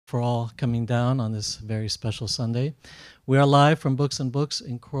for all coming down on this very special Sunday. We are live from Books and Books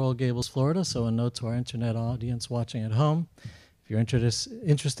in Coral Gables, Florida, so a note to our internet audience watching at home. If you're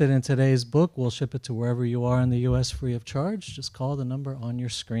interested in today's book, we'll ship it to wherever you are in the U.S. free of charge. Just call the number on your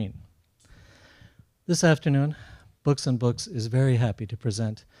screen. This afternoon, Books and Books is very happy to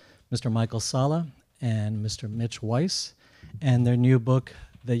present Mr. Michael Sallah and Mr. Mitch Weiss and their new book,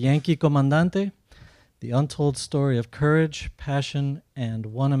 The Yankee Comandante, The Untold Story of Courage, Passion, and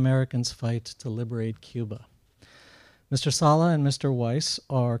One American's Fight to Liberate Cuba. Mr. Sallah and Mr. Weiss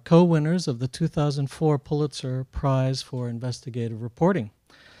are co-winners of the 2004 Pulitzer Prize for Investigative Reporting.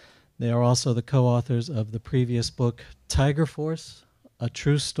 They are also the co-authors of the previous book, Tiger Force, A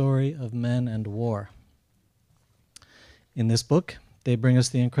True Story of Men and War. In this book, they bring us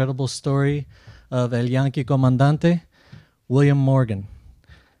the incredible story of El Yankee Comandante, William Morgan,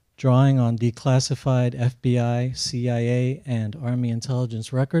 drawing on declassified FBI, CIA, and Army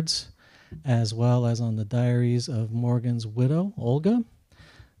intelligence records, as well as on the diaries of Morgan's widow, Olga.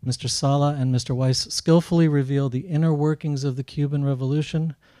 Mr. Sallah and Mr. Weiss skillfully reveal the inner workings of the Cuban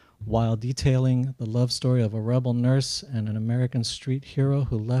Revolution while detailing the love story of a rebel nurse and an American street hero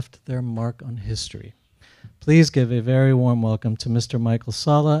who left their mark on history. Please give a very warm welcome to Mr. Michael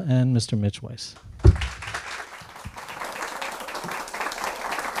Sallah and Mr. Mitch Weiss.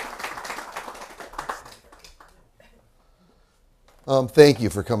 Thank you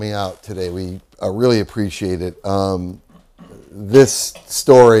for coming out today. We really appreciate it. This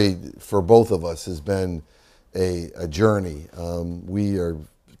story for both of us has been a journey. We are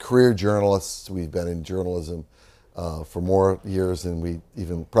career journalists. We've been in journalism for more years than we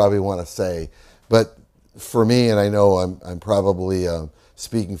even probably want to say. But for me, and I know I'm probably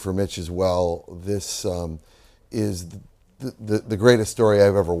speaking for Mitch as well, this is the greatest story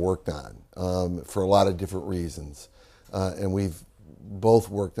I've ever worked on for a lot of different reasons. And we've both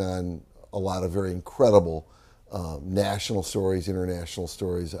worked on a lot of very incredible national stories, international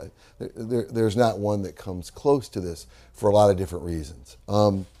stories. There's not one that comes close to this for a lot of different reasons.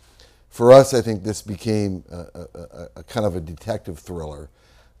 For us, I think this became a kind of a detective thriller.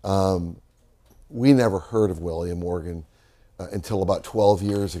 We never heard of William Morgan until about 12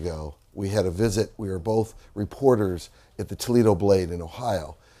 years ago. We had a visit. We were both reporters at the Toledo Blade in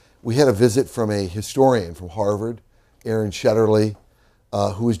Ohio. We had a visit from a historian from Harvard, Aaron Shetterly,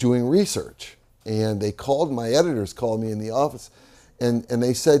 who was doing research. And they called, my editors called me in the office, and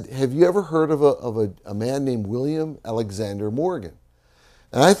they said, have you ever heard of a man named William Alexander Morgan?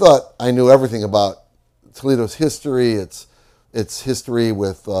 And I thought I knew everything about Toledo's history, its history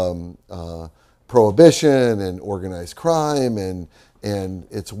with prohibition and organized crime and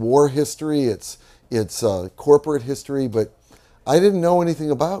its war history, its corporate history, but I didn't know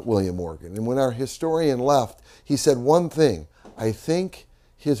anything about William Morgan. And when our historian left, he said one thing: I think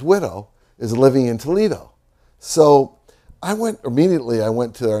his widow is living in Toledo. So I went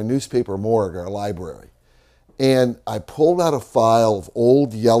to our newspaper morgue, our library, and I pulled out a file of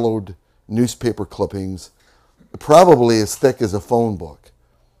old yellowed newspaper clippings, probably as thick as a phone book,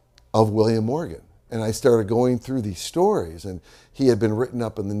 of William Morgan. And I started going through these stories, and he had been written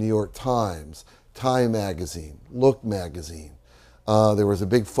up in the New York Times, Time Magazine, Look Magazine. There was a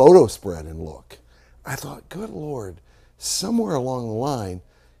big photo spread in Look. I thought, good Lord, somewhere along the line,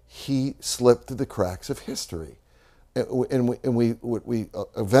 he slipped through the cracks of history. And we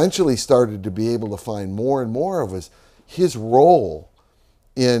eventually started to be able to find more and more of his role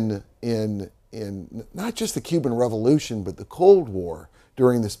in not just the Cuban Revolution, but the Cold War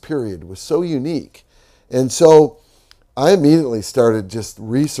during this period was so unique. And so I immediately started just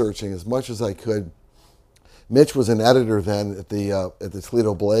researching as much as I could. Mitch was an editor then at the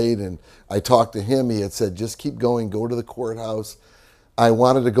Toledo Blade, and I talked to him. He had said, just keep going, go to the courthouse. I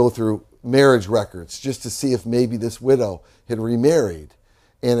wanted to go through marriage records just to see if maybe this widow had remarried.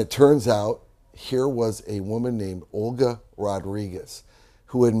 And it turns out here was a woman named Olga Rodriguez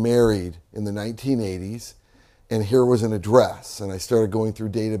who had married in the 1980s, and here was an address. And I started going through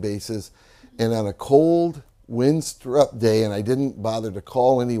databases, and on a cold, wind-swept day, and I didn't bother to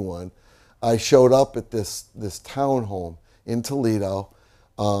call anyone, I showed up at this townhome in Toledo.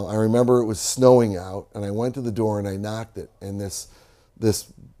 I remember it was snowing out, and I went to the door and I knocked it, and this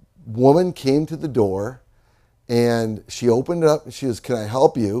woman came to the door, and she opened it up, and she says, "Can I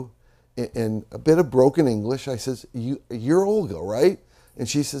help you?" In a bit of broken English, I says, "You're Olga, right?" And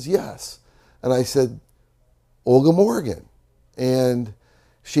she says, "Yes." And I said, "Olga Morgan." And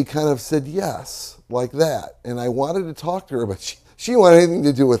she kind of said yes, like that. And I wanted to talk to her, but She wanted anything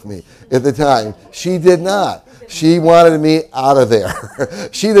to do with me at the time. She did not. She wanted me out of there.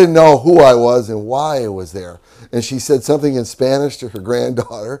 She didn't know who I was and why I was there. And she said something in Spanish to her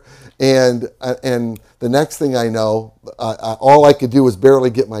granddaughter. And the next thing I know, all I could do was barely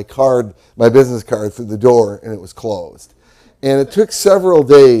get my business card through the door, and it was closed. And it took several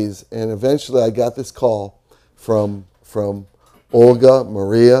days, and eventually I got this call from Olga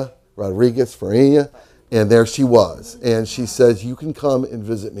Maria Rodriguez Farina, and there she was. And she says, you can come and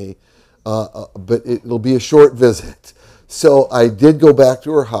visit me, but it'll be a short visit. So I did go back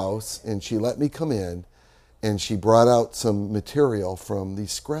to her house, and she let me come in, and she brought out some material from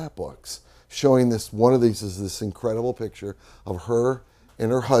these scrapbooks, showing this. One of these is this incredible picture of her and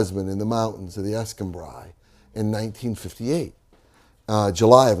her husband in the mountains of the Escambray in 1958,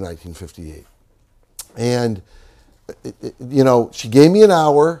 July of 1958. And, she gave me an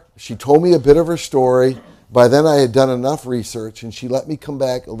hour. She told me a bit of her story. By then I had done enough research, and she let me come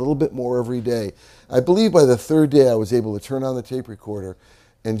back a little bit more every day. I believe by the third day I was able to turn on the tape recorder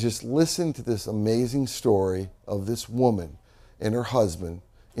and just listen to this amazing story of this woman and her husband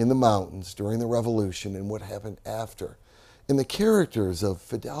in the mountains during the revolution and what happened after. And the characters of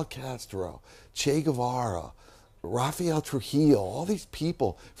Fidel Castro, Che Guevara, Rafael Trujillo, all these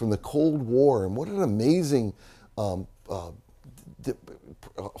people from the Cold War, and what an amazing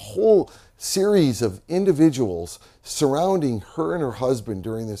whole series of individuals surrounding her and her husband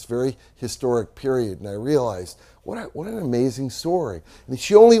during this very historic period. And I realized, what an amazing story. And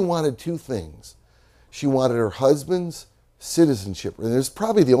she only wanted two things. She wanted her husband's citizenship, and it's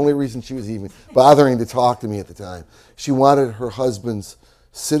probably the only reason she was even bothering to talk to me at the time. She wanted her husband's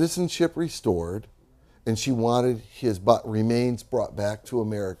citizenship restored, and she wanted his remains brought back to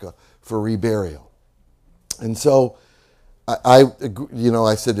America for reburial. And so I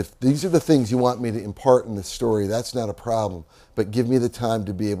said, if these are the things you want me to impart in this story, that's not a problem, but give me the time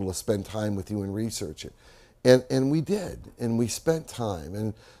to be able to spend time with you and research it. And we did, and we spent time.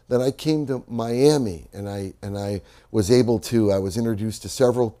 And then I came to Miami, and I was introduced to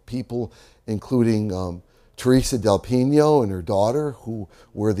several people, including Teresa Del Pino and her daughter, who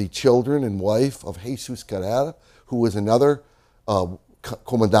were the children and wife of Jesus Carrera, who was another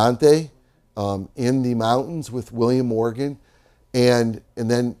Comandante in the mountains with William Morgan. And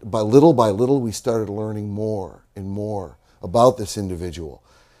then by little, we started learning more and more about this individual.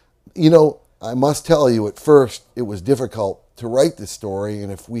 I must tell you, at first, it was difficult to write this story,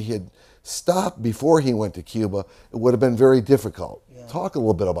 and if we had stopped before he went to Cuba, it would have been very difficult. Yeah. Talk a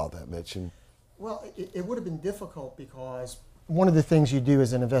little bit about that, Mitch. Well, it would have been difficult because one of the things you do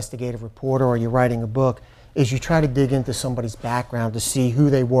as an investigative reporter or you're writing a book is you try to dig into somebody's background to see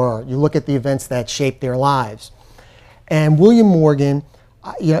who they were. You look at the events that shaped their lives. And William Morgan,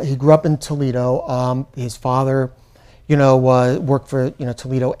 he grew up in Toledo. His father, worked for,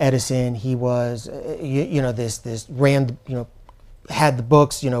 Toledo Edison. He was, had the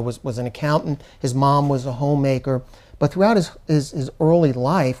books, was an accountant. His mom was a homemaker. But throughout his early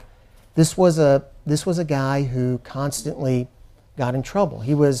life, this was a guy who constantly got in trouble.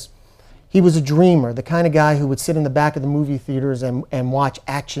 He was a dreamer, the kind of guy who would sit in the back of the movie theaters and watch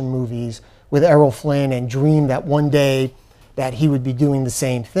action movies with Errol Flynn and dream that one day that he would be doing the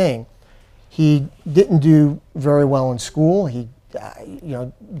same thing. He didn't do very well in school. He,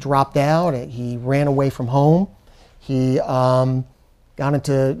 dropped out. He ran away from home. He got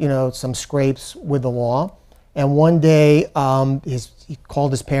into, some scrapes with the law. And one day, he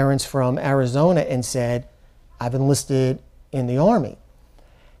called his parents from Arizona and said, "I've enlisted in the Army."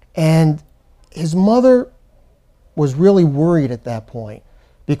 And his mother was really worried at that point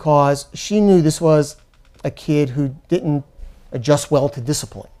because she knew this was a kid who didn't adjust well to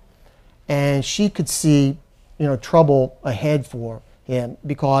discipline. And she could see, trouble ahead for him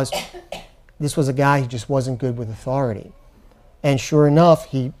because this was a guy who just wasn't good with authority. And sure enough,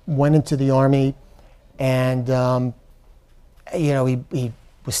 he went into the Army and, he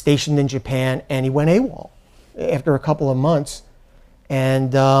was stationed in Japan and he went AWOL after a couple of months.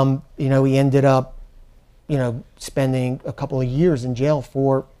 And, he ended up, spending a couple of years in jail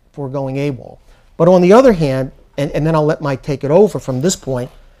for going AWOL. But on the other hand, and then I'll let Mike take it over from this point,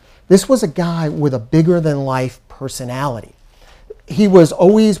 this was a guy with a bigger-than-life personality. He was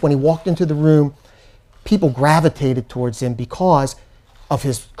always, when he walked into the room, people gravitated towards him because of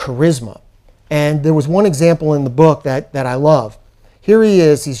his charisma. And there was one example in the book that I love. Here he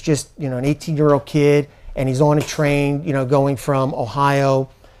is, he's just, an 18-year-old kid, and he's on a train, going from Ohio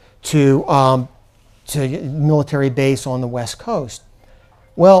to military base on the West Coast.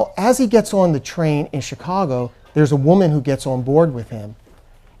 Well, as he gets on the train in Chicago, there's a woman who gets on board with him.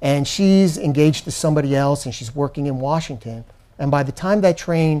 And she's engaged to somebody else, and she's working in Washington. And by the time that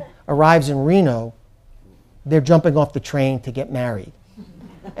train arrives in Reno, they're jumping off the train to get married.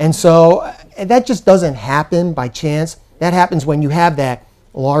 And so that just doesn't happen by chance. That happens when you have that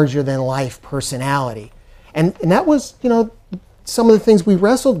larger than life personality. And that was, some of the things we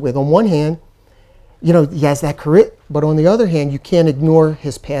wrestled with. On one hand, he has that charisma, but on the other hand, you can't ignore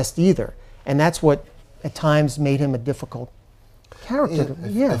his past either. And that's what at times made him a difficult character.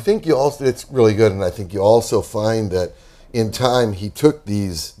 I think you also, it's really good, and I think you also find that in time he took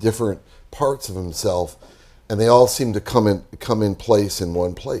these different parts of himself, and they all seem to come in place in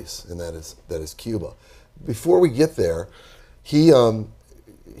one place, and that is Cuba. Before we get there, he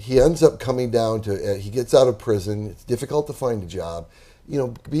ends up coming down to, he gets out of prison. It's difficult to find a job.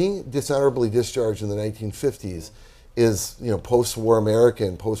 Being dishonorably discharged in the 1950s is, post-war America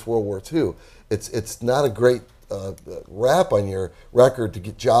and post-World War II. It's not a great rap on your record to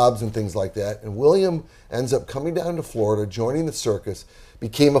get jobs and things like that. And William ends up coming down to Florida, joining the circus,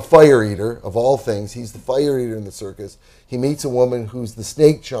 became a fire eater, of all things. He's the fire eater in the circus. He meets a woman who's the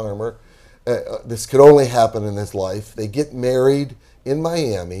snake charmer. This could only happen in his life. They get married in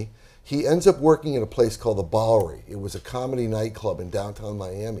Miami. He ends up working at a place called the Bowery. It was a comedy nightclub in downtown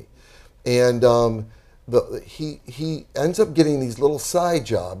Miami. And he ends up getting these little side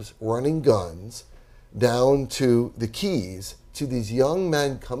jobs running guns down to the Keys to these young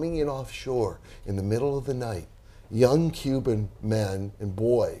men coming in offshore in the middle of the night, young Cuban men and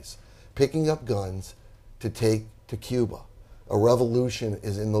boys picking up guns to take to Cuba. A revolution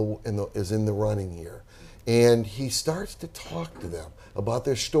is in the running here. And he starts to talk to them about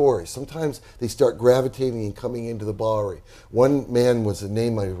their stories. Sometimes they start gravitating and coming into the Bowery. One man was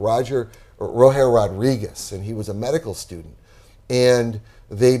named Roger Rodriguez, and he was a medical student. And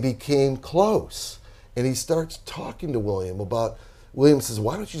they became close. And he starts talking to William about, William says,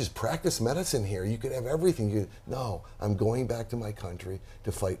 why don't you just practice medicine here? You could have everything. No, I'm going back to my country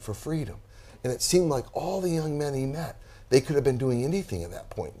to fight for freedom. And it seemed like all the young men he met, they could have been doing anything at that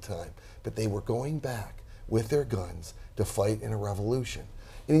point in time, but they were going back with their guns to fight in a revolution.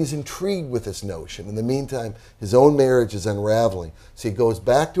 And he's intrigued with this notion. In the meantime, his own marriage is unraveling. So he goes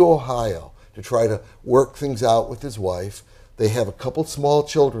back to Ohio to try to work things out with his wife. They have a couple small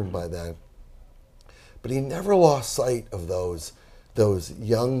children by then. But he never lost sight of those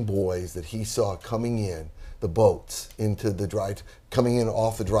young boys that he saw coming in, the boats, coming in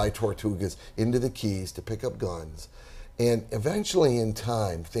off the dry Tortugas into the Keys to pick up guns. And eventually in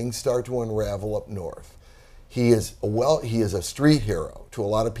time, things start to unravel up north. He is a street hero to a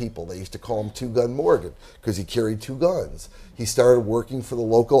lot of people. They used to call him Two-Gun Morgan because he carried two guns. He started working for the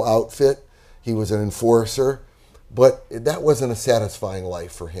local outfit. He was an enforcer. But that wasn't a satisfying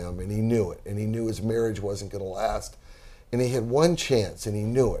life for him, and he knew it. And he knew his marriage wasn't going to last. And he had one chance, and he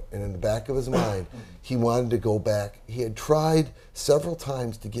knew it. And in the back of his mind, he wanted to go back. He had tried several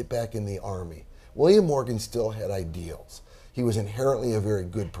times to get back in the Army. William Morgan still had ideals. He was inherently a very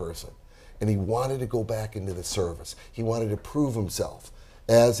good person, and he wanted to go back into the service. He wanted to prove himself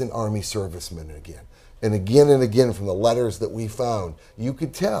as an Army serviceman again. And again, from the letters that we found, you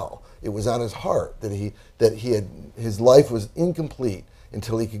could tell it was on his heart that his life was incomplete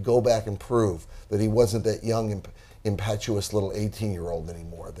until he could go back and prove that he wasn't that young, impetuous little 18-year-old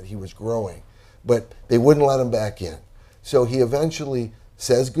anymore, that he was growing. But they wouldn't let him back in. So he eventually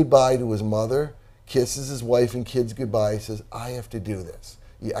says goodbye to his mother, kisses his wife and kids goodbye, says, I have to do this.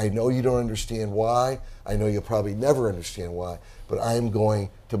 I know you don't understand why. I know you'll probably never understand why, but I'm going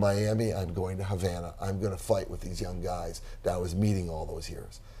to Miami. I'm going to Havana. I'm going to fight with these young guys that I was meeting all those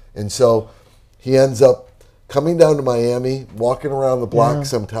years. And so he ends up coming down to Miami, walking around the block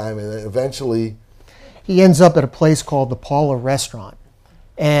sometime, and then eventually he ends up at a place called the Paula Restaurant.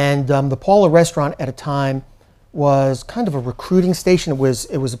 And the Paula Restaurant at a time was kind of a recruiting station. It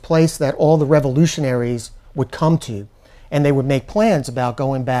was a place that all the revolutionaries would come to, and they would make plans about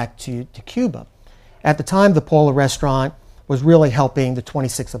going back to Cuba. At the time, the Paula Restaurant was really helping the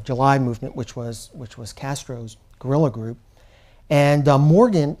 26th of July movement, which was Castro's guerrilla group. And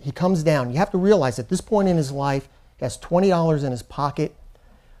Morgan, he comes down. You have to realize at this point in his life, he has $20 in his pocket.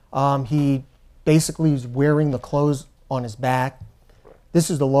 He basically is wearing the clothes on his back. This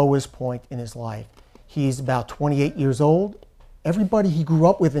is the lowest point in his life. He's about 28 years old. Everybody he grew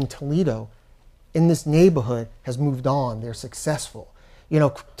up with in Toledo, in this neighborhood, has moved on. They're successful.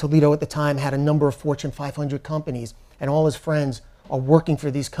 Toledo at the time had a number of Fortune 500 companies, and all his friends are working for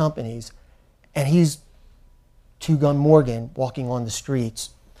these companies. And he's Two-Gun Morgan walking on the streets.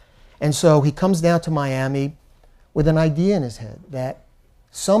 And so he comes down to Miami with an idea in his head that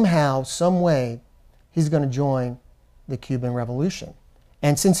somehow, some way, he's going to join the Cuban Revolution.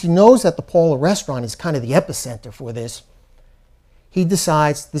 And since he knows that the Paula Restaurant is kind of the epicenter for this, he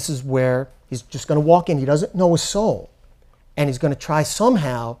decides this is where he's just going to walk in. He doesn't know a soul. And he's going to try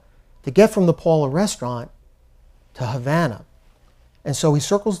somehow to get from the Paula restaurant to Havana. And so he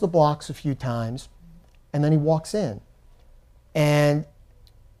circles the blocks a few times, and then he walks in. And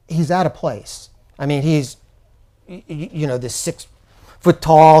he's out of place. I mean, he's, you know, this 6 foot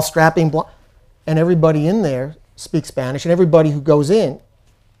tall, strapping and everybody in there speaks Spanish, and everybody who goes in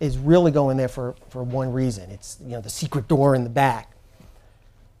is really going there for one reason. It's, you know, the secret door in the back.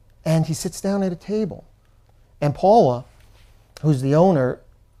 And he sits down at a table. And Paula, who's the owner,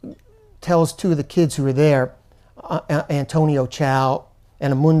 tells 2 of the kids who are there, Antonio Chow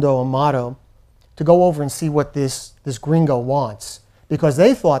and Amundo Amato, to go over and see what this gringo wants. Because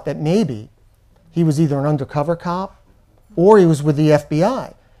they thought that maybe he was either an undercover cop or he was with the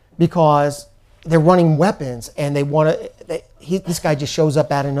FBI. Because they're running weapons and they want to, this guy just shows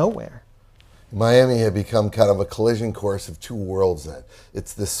up out of nowhere. Miami had become kind of a collision course of 2 worlds then.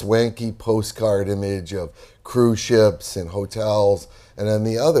 It's the swanky postcard image of cruise ships and hotels, and then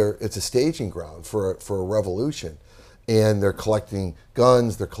the other, it's a staging ground for a revolution. And they're collecting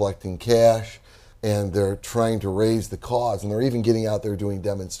guns, they're collecting cash, and they're trying to raise the cause, and they're even getting out there doing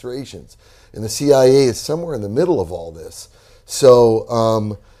demonstrations. And the CIA is somewhere in the middle of all this.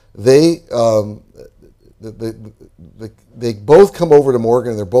 So they both come over to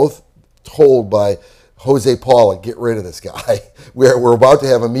Morgan, and they're both told by Jose Paula, get rid of this guy. We're about to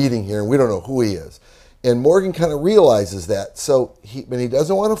have a meeting here, and we don't know who he is. And Morgan kind of realizes that. So he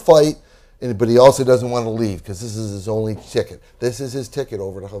doesn't want to fight, but he also doesn't want to leave because this is his only ticket. This is his ticket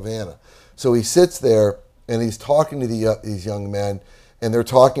over to Havana. So he sits there, and he's talking to these young men, and they're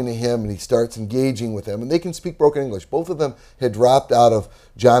talking to him, and he starts engaging with them. And they can speak broken English. Both of them had dropped out of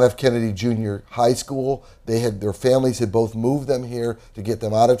John F. Kennedy Jr. High School. Their families had both moved them here to get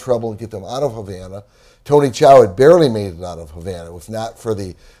them out of trouble and get them out of Havana. Tony Chow had barely made it out of Havana. If not for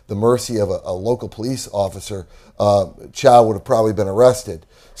the mercy of a local police officer, Chow would have probably been arrested.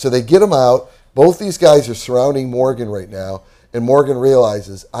 So they get him out. Both these guys are surrounding Morgan right now, and Morgan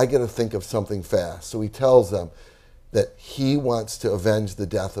realizes, I got to think of something fast. So he tells them that he wants to avenge the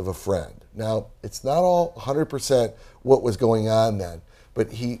death of a friend. Now, it's not all 100% what was going on then,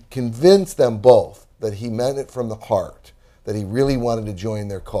 but he convinced them both that he meant it from the heart, that he really wanted to join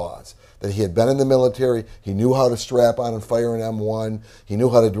their cause, that he had been in the military, he knew how to strap on and fire an M1, he knew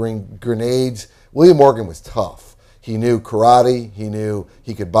how to bring grenades. William Morgan was tough. He knew karate, he knew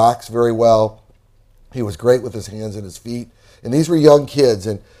he could box very well, he was great with his hands and his feet, and these were young kids.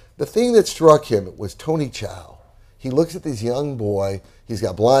 And the thing that struck him was Tony Chow. He looks at this young boy, he's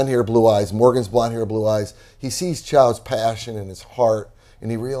got blonde hair, blue eyes, Morgan's blonde hair, blue eyes. He sees Chow's passion in his heart, and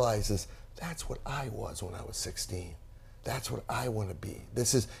he realizes, that's what I was when I was 16. That's what I want to be.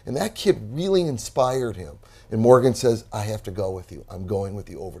 And that kid really inspired him. And Morgan says, I have to go with you. I'm going with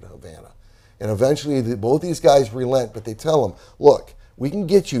you over to Havana. And eventually, both these guys relent, but they tell him, look, we can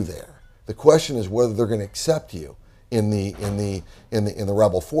get you there. The question is whether they're going to accept you in the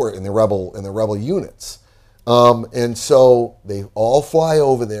rebel fort, in the rebel units. And so they all fly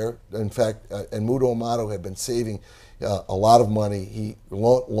over there. In fact, Mudo Amato had been saving a lot of money. He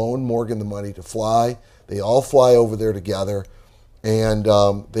loaned Morgan the money to fly. They all fly over there together, and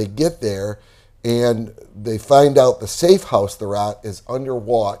they get there, and they find out the safe house they're at is under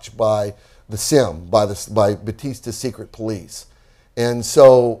watch by the SIM, by Batista's secret police. And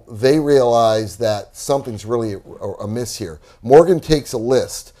so they realize that something's really amiss here. Morgan takes a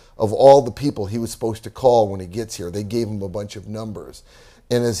list of all the people he was supposed to call when he gets here. They gave him a bunch of numbers.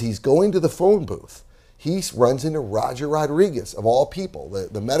 And as he's going to the phone booth, he runs into Roger Rodriguez, of all people,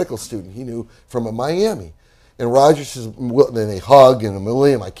 the medical student he knew from Miami. And Roger says, then they hug, and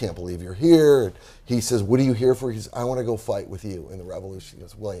William, I can't believe you're here. And he says, what are you here for? He says, I want to go fight with you in the revolution. He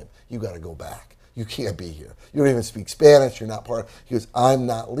goes, William, you got to go back. You can't be here. You don't even speak Spanish. You're not part of. He goes, I'm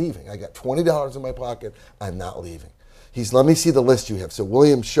not leaving. I got $20 in my pocket. I'm not leaving. He's, let me see the list you have. So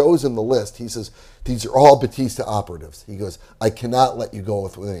William shows him the list. He says, these are all Batista operatives. He goes, I cannot let you go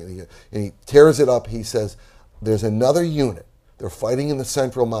with anything. And he tears it up. He says, there's another unit. They're fighting in the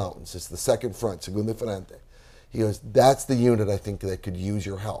Central Mountains. It's the second front, Segunda Frente. He goes, that's the unit I think that could use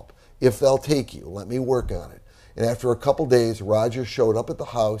your help. If they'll take you, let me work on it. And after a couple days, Roger showed up at the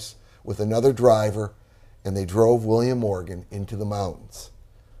house with another driver, and they drove William Morgan into the mountains.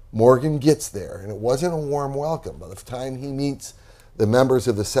 Morgan gets there, and it wasn't a warm welcome. By the time he meets the members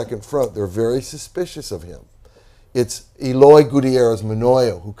of the Second Front, they're very suspicious of him. It's Eloy Gutierrez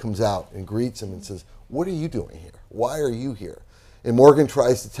Manoyo who comes out and greets him and says, what are you doing here? Why are you here? And Morgan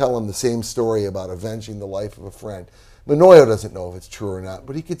tries to tell him the same story about avenging the life of a friend. Manoyo doesn't know if it's true or not,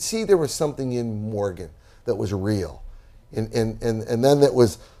 but he could see there was something in Morgan that was real. And then that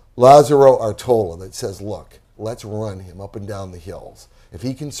was Lazzaro Artola that says, look, let's run him up and down the hills. If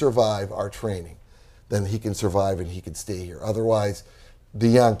he can survive our training, then he can survive and he can stay here. Otherwise, the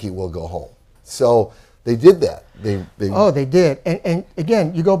Yankee will go home. So they did that. They did. And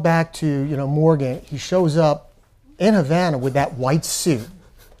again, you go back to, Morgan. He shows up in Havana with that white suit.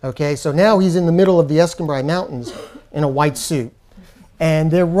 Okay, so now he's in the middle of the Escambray Mountains in a white suit.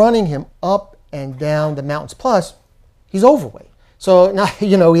 And they're running him up and down the mountains. Plus, he's overweight. So now,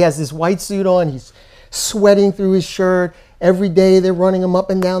 he has this white suit on. He's sweating through his shirt. Every day they're running him up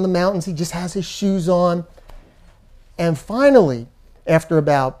and down the mountains. He just has his shoes on. And finally, after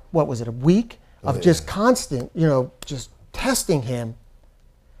about, a week of just constant, just testing him,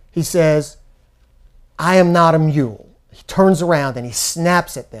 he says, I am not a mule. He turns around and he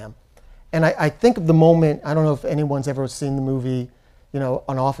snaps at them. And I think of the moment, I don't know if anyone's ever seen the movie, An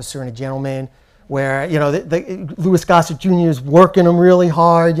Officer and a Gentleman, where, Louis Gossett Jr. is working him really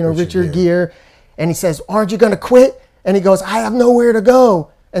hard, Richard Gere. And he says, aren't you going to quit? And he goes, I have nowhere to go.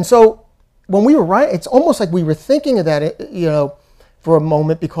 And so when we were writing, it's almost like we were thinking of that, for a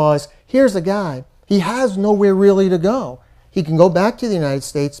moment, because here's a guy, he has nowhere really to go. He can go back to the United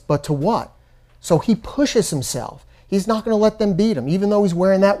States, but to what? So he pushes himself. He's not going to let them beat him, even though he's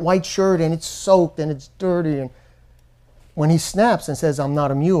wearing that white shirt and it's soaked and it's dirty. And when he snaps and says, I'm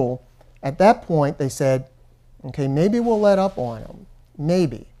not a mule, at that point they said, okay, maybe we'll let up on him,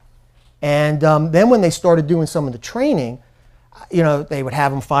 maybe. And then when they started doing some of the training, they would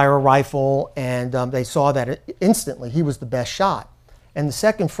have him fire a rifle, and they saw that instantly he was the best shot. And the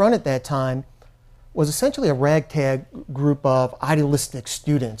second front at that time was essentially a ragtag group of idealistic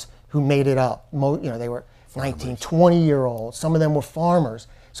students who made it up. They were 19, 20-year-olds. Some of them were farmers.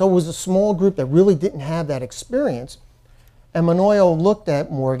 So it was a small group that really didn't have that experience. And Manoyo looked at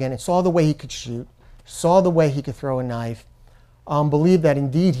Morgan and saw the way he could shoot, saw the way he could throw a knife, believed that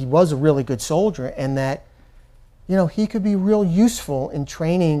indeed he was a really good soldier, and that he could be real useful in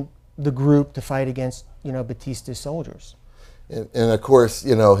training the group to fight against Batista's soldiers. And of course,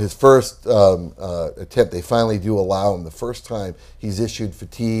 his first attempt, they finally do allow him. The first time he's issued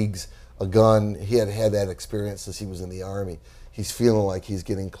fatigues, a gun. He had had that experience since he was in the Army. He's feeling like he's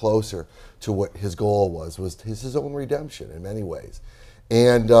getting closer to what his goal was his own redemption in many ways.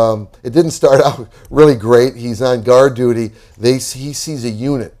 And it didn't start out really great. He's on guard duty. He sees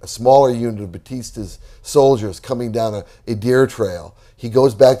a smaller unit of Batista's soldiers coming down a deer trail. He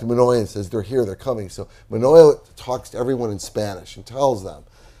goes back to Manoyo and says, they're here, they're coming. So Manoyo talks to everyone in Spanish and tells them,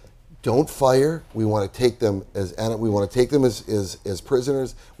 don't fire. We want to take them as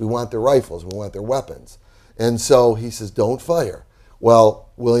prisoners. We want their rifles. We want their weapons. And so he says, don't fire. Well,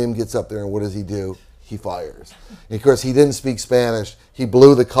 William gets up there, and what does he do? He fires. And of course, he didn't speak Spanish. He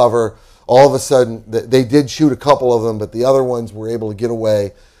blew the cover. All of a sudden, they did shoot a couple of them, but the other ones were able to get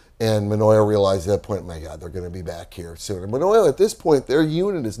away. And Manoyo realized at that point, my God, they're going to be back here soon. And Manoyo, at this point, their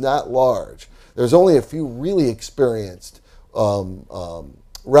unit is not large. There's only a few really experienced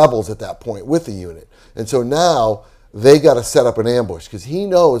rebels at that point with the unit. And so now they got to set up an ambush because he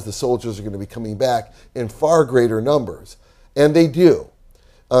knows the soldiers are going to be coming back in far greater numbers. And they do.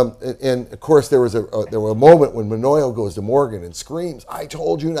 And of course, there was a moment when Manoyo goes to Morgan and screams, I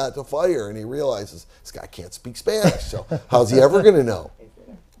told you not to fire. And he realizes this guy can't speak Spanish, so how's he ever going to know?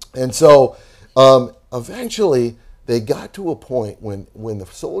 And so eventually they got to a point when the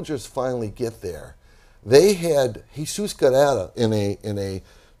soldiers finally get there. They had Jesus Carrera in a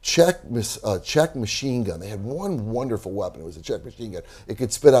Czech machine gun. They had one wonderful weapon. It was a Czech machine gun. It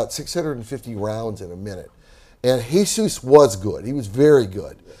could spit out 650 rounds in a minute. And Jesus was good. He was very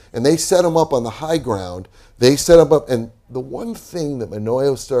good. And they set him up on the high ground. They set him up. And the one thing that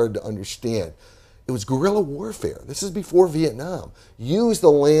Manoyo started to understand, it was guerrilla warfare. This is before Vietnam. Use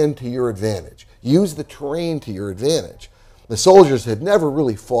the land to your advantage. Use the terrain to your advantage. The soldiers had never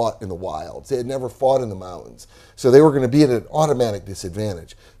really fought in the wilds. They had never fought in the mountains. So they were going to be at an automatic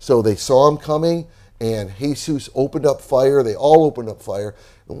disadvantage. So they saw him coming, and Jesus opened up fire. They all opened up fire.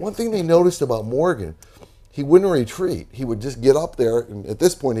 And one thing they noticed about Morgan, he wouldn't retreat. He would just get up there, and at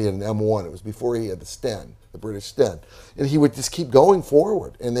this point he had an M1. It was before he had the Sten, the British Sten. And he would just keep going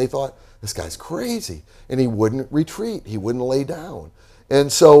forward. And they thought, this guy's crazy. And he wouldn't retreat. He wouldn't lay down. And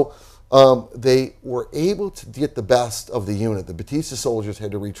so they were able to get the best of the unit. The Batista soldiers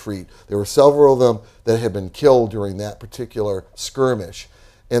had to retreat. There were several of them that had been killed during that particular skirmish.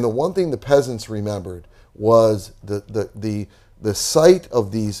 And the one thing the peasants remembered was the sight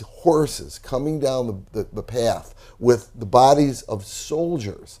of these horses coming down the path with the bodies of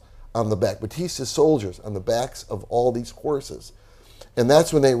soldiers on the back, Batista's soldiers on the backs of all these horses. And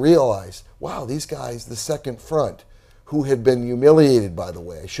that's when they realized, wow, these guys, the second front, who had been humiliated, by the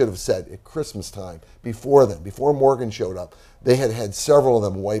way, I should have said, at Christmas time, before then, before Morgan showed up, they had had several of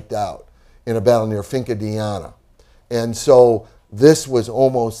them wiped out in a battle near Finca Diana. And so this was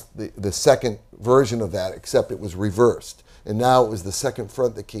almost the second version of that, except it was reversed. And now it was the second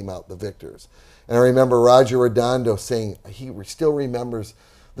front that came out the victors. And I remember Roger Redondo saying he still remembers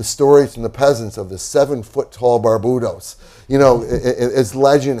the stories from the peasants of the 7-foot-tall Barbudos, you know, as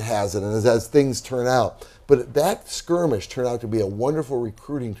legend has it and as things turn out. But that skirmish turned out to be a wonderful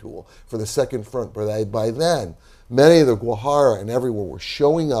recruiting tool for the second front. But by then, many of the Guajara and everywhere were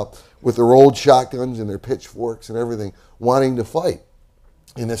showing up with their old shotguns and their pitchforks and everything, wanting to fight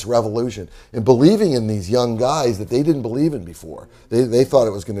in this revolution and believing in these young guys that they didn't believe in before. They thought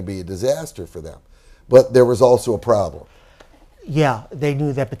it was going to be a disaster for them. But there was also a problem. Yeah, they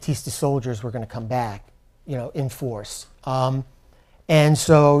knew that Batista's soldiers were going to come back, you know, in force. And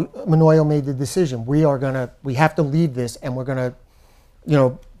so Manoel made the decision, we have to leave this, and we're going to, you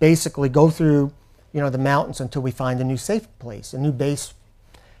know, basically go through, you know, the mountains until we find a new safe place, a new base.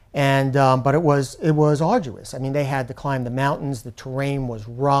 And but it was arduous. I mean, they had to climb the mountains. The terrain was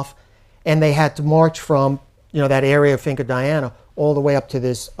rough, and they had to march from, you know, that area of Finca Diana all the way up to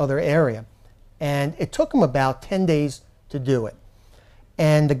this other area, and it took them about 10 days to do it.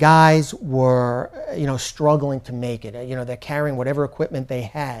 And the guys were, you know, struggling to make it. You know, they're carrying whatever equipment they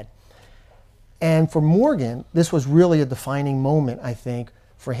had. And for Morgan, this was really a defining moment, I think,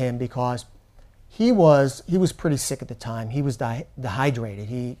 for him, because he was pretty sick at the time. He was dehydrated.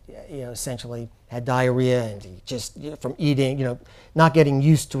 He, you know, essentially had diarrhea, and he just, you know, from eating, you know, not getting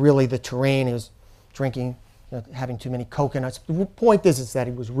used to really the terrain. He was drinking, you know, having too many coconuts. The point is that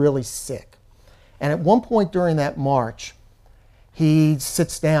he was really sick. And at one point during that march, he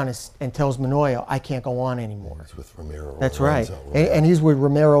sits down and tells Manoel, I can't go on anymore. It's with Ramiro. That's Lorenzo, right. And he's with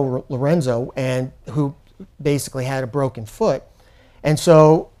Ramiro Lorenzo, and who basically had a broken foot. And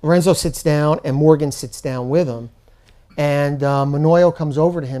so Lorenzo sits down, and Morgan sits down with him. And Manoel comes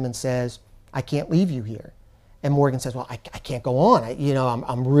over to him and says, I can't leave you here. And Morgan says, well, I can't go on.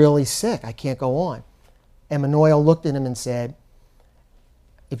 I'm really sick. I can't go on. And Manoel looked at him and said,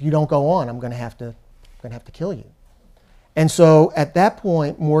 if you don't go on, I'm going to have to kill you. And so at that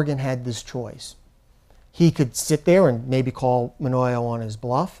point, Morgan had this choice. He could sit there and maybe call Manoel on his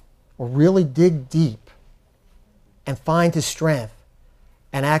bluff, or really dig deep and find his strength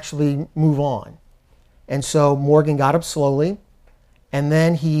and actually move on. And so Morgan got up slowly, and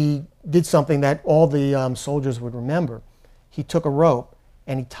then he did something that all the soldiers would remember. He took a rope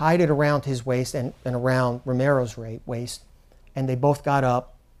and he tied it around his waist and around Ramiro's waist, and they both got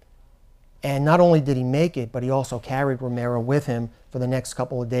up. And not only did he make it, but he also carried Ramiro with him for the next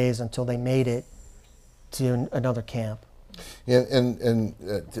couple of days until they made it to another camp. And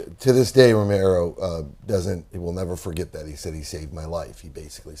to this day, Ramiro he will never forget that. He said he saved my life. He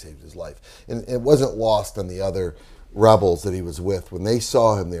basically saved his life. And it wasn't lost on the other rebels that he was with. When they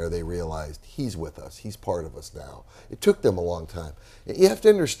saw him there, they realized he's with us. He's part of us now. It took them a long time. And you have to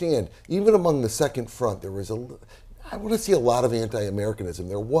understand, even among the Second Front, there was I want to see a lot of anti-Americanism.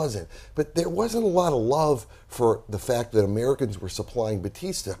 There wasn't. But there wasn't a lot of love for the fact that Americans were supplying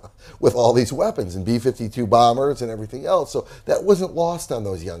Batista with all these weapons and B-52 bombers and everything else. So that wasn't lost on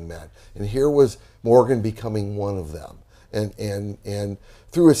those young men. And here was Morgan becoming one of them. And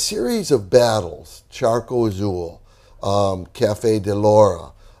through a series of battles, Charco Azul, Café de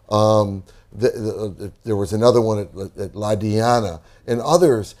Lora, there was another one at La Diana, and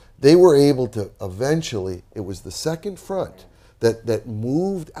others. They were able to eventually, it was the Second Front that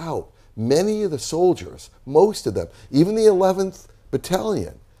moved out many of the soldiers, most of them, even the 11th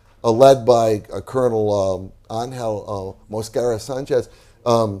Battalion, led by Colonel Angel Mosquera Sanchez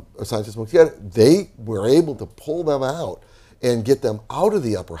Mosquera. They were able to pull them out and get them out of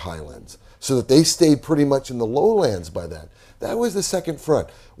the upper highlands so that they stayed pretty much in the lowlands by then. That was the Second Front.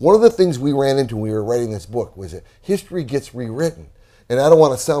 One of the things we ran into when we were writing this book was that history gets rewritten. And I don't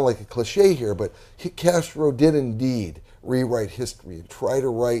want to sound like a cliche here, but Castro did indeed rewrite history and try to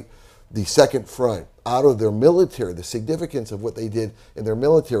write the Second Front out of their military, the significance of what they did in their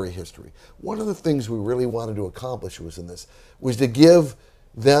military history. One of the things we really wanted to accomplish was to give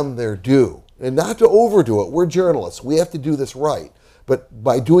them their due and not to overdo it. We're journalists. We have to do this right. But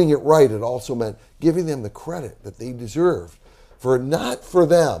by doing it right, it also meant giving them the credit that they deserved for not for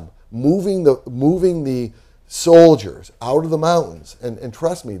them moving the soldiers out of the mountains, and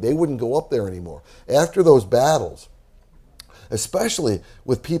trust me, they wouldn't go up there anymore. After those battles, especially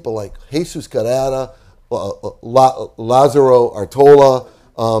with people like Jesus Carrera, Lázaro Artola,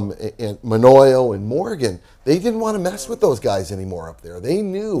 and Manoel and Morgan, They didn't want to mess with those guys anymore up there. They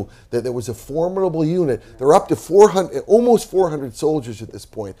knew that there was a formidable unit. They're up to 400, almost 400 soldiers at this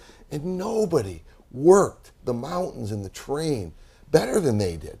point, and nobody worked the mountains and the terrain better than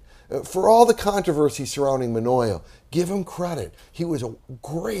they did. For all the controversy surrounding Manoyo, give him credit. He was a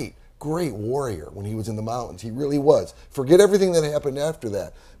great warrior when he was in the mountains. He really was. Forget everything that happened after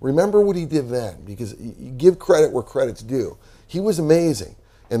that. Remember what he did then, because you give credit where credit's due. He was amazing.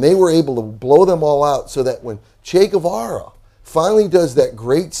 And they were able to blow them all out so that when Che Guevara finally does that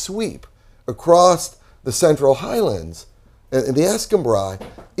great sweep across the Central Highlands and the Escambray,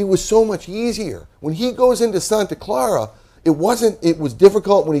 it was so much easier. When he goes into Santa Clara, it was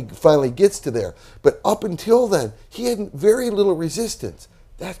difficult when he finally gets to there. But up until then, he had very little resistance.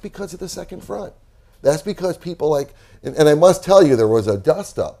 That's because of the Second Front. That's because people like, and I must tell you, there was a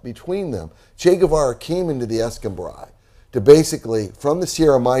dust-up between them. Che Guevara came into the Escambray to basically, from the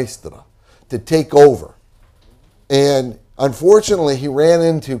Sierra Maestra, to take over. And unfortunately, he ran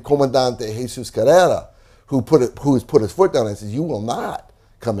into Comandante Jesus Carrera, who's put his foot down and says, "You will not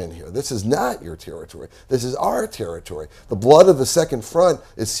come in here. This is not your territory. This is our territory. The blood of the Second Front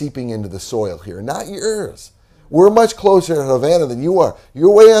is seeping into the soil here, not yours. We're much closer to Havana than you are.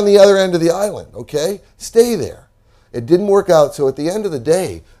 You're way on the other end of the island, okay? Stay there." It didn't work out, so at the end of the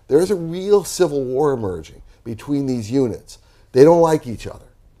day, there's a real civil war emerging between these units. They don't like each other.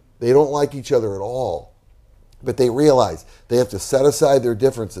 They don't like each other at all. But they realize they have to set aside their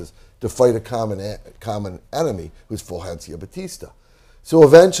differences to fight a common enemy, who's Fulgencio Batista. So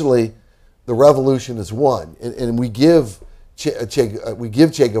eventually, the revolution is won, and we give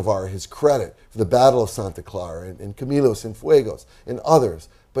Che Guevara his credit for the Battle of Santa Clara and Camilo Cienfuegos and others.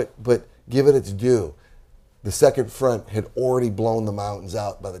 But give it its due. The Second Front had already blown the mountains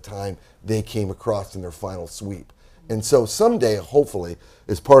out by the time they came across in their final sweep. And so someday, hopefully,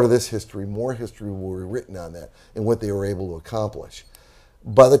 as part of this history, more history will be written on that and what they were able to accomplish.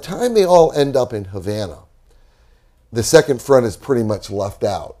 By the time they all end up in Havana, the Second Front is pretty much left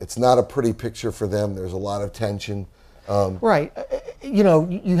out. It's not a pretty picture for them. There's a lot of tension. Right. You know,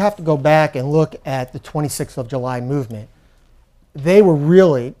 you have to go back and look at the 26th of July movement. They were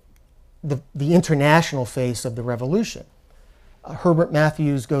really the international face of the revolution. Herbert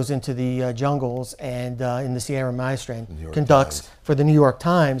Matthews goes into the jungles and in the Sierra Maestra and conducts for the New York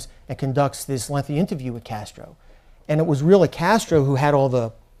Times and conducts this lengthy interview with Castro. And it was really Castro who had all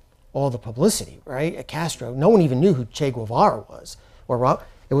the publicity, right? Castro, no one even knew who Che Guevara was.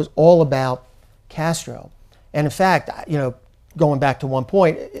 It was all about Castro. And in fact, you know, going back to one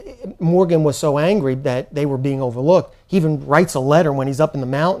point, Morgan was so angry that they were being overlooked. He even writes a letter when he's up in the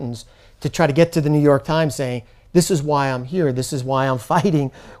mountains to try to get to the New York Times saying, "This is why I'm here. This is why I'm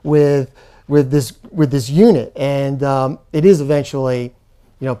fighting with this unit." And it is eventually,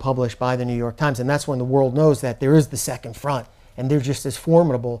 you know, published by the New York Times, and that's when the world knows that there is the Second Front, and they're just as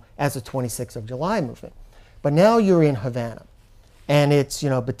formidable as the 26th of July movement. But now you're in Havana, and it's, you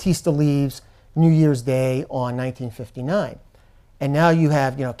know, Batista leaves New Year's Day on 1959, and now you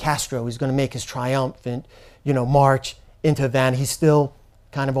have, you know, Castro who's going to make his triumphant, you know, march into Havana. He's still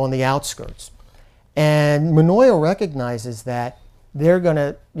kind of on the outskirts. And Manoyo recognizes that they're going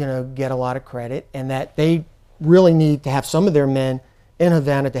to, you know, get a lot of credit, and that they really need to have some of their men in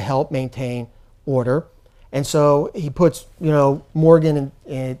Havana to help maintain order. And so he puts, you know, Morgan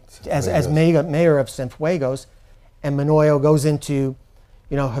as mayor of Cienfuegos, and Manoyo goes into,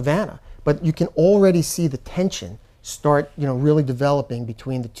 you know, Havana. But you can already see the tension start, you know, really developing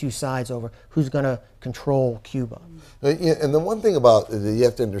between the two sides over who's going to control Cuba. And the one thing about that you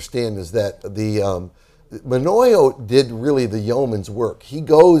have to understand is that Manoyo did really the yeoman's work. He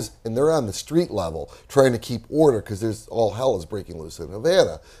goes, and they're on the street level trying to keep order because there's all hell is breaking loose in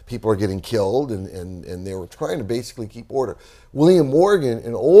Havana. People are getting killed, and they were trying to basically keep order. William Morgan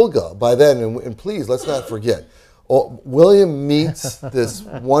and Olga, by then, and please, let's not forget, William meets this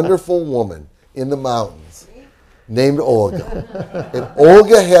wonderful woman in the mountains named Olga. And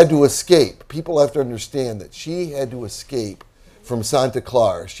Olga had to escape. People have to understand that she had to escape from Santa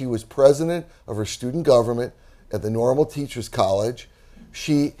Clara. She was president of her student government at the Normal Teachers College.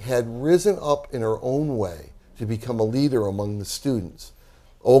 She had risen up in her own way to become a leader among the students.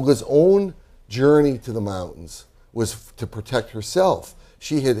 Olga's own journey to the mountains was to protect herself.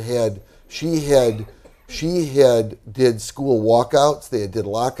 She had did school walkouts. They did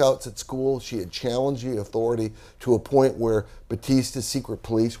lockouts at school. She had challenged the authority to a point where Batista's secret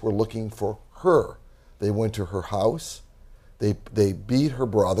police were looking for her. They went to her house. They beat her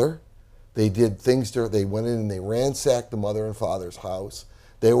brother. They did things to her. They went in and they ransacked the mother and father's house.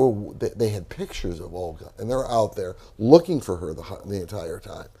 They had pictures of Olga, and they're out there looking for her the entire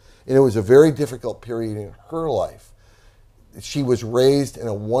time. And it was a very difficult period in her life. She was raised in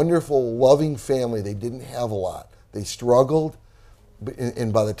a wonderful, loving family. They didn't have a lot. They struggled.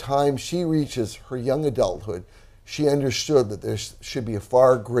 And by the time she reaches her young adulthood, she understood that there should be a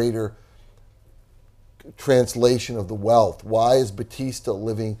far greater translation of the wealth. Why is Batista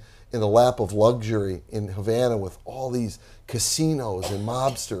living in the lap of luxury in Havana with all these casinos and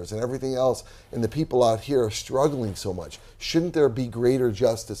mobsters and everything else, and the people out here are struggling so much? Shouldn't there be greater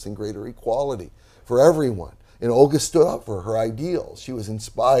justice and greater equality for everyone? And Olga stood up for her ideals. She was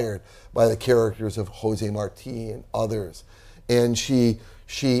inspired by the characters of Jose Marti and others. And she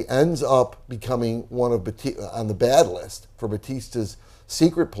ends up becoming one of on the bad list for Batista's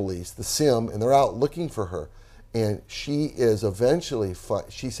secret police, the SIM, and they're out looking for her. And she is eventually,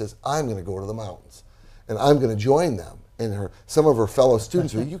 she says, I'm going to go to the mountains, and I'm going to join them. And some of her fellow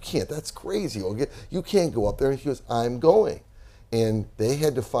students are, you can't, that's crazy, Olga. You can't go up there. And she goes, I'm going. And they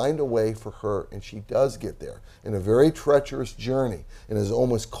had to find a way for her, and she does get there in a very treacherous journey and is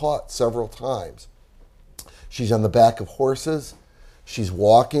almost caught several times. She's on the back of horses. She's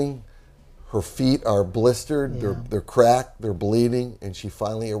walking. Her feet are blistered. Yeah. They're cracked. They're bleeding. And she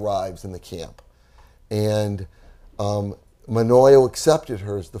finally arrives in the camp. And Manoyo accepted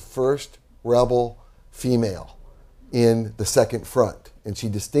her as the first rebel female in the Second Front. And she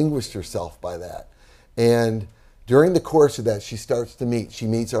distinguished herself by that. And during the course of that, she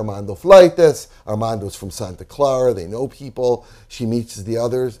meets Armando Fleitas. Armando's from Santa Clara. They know people. She meets the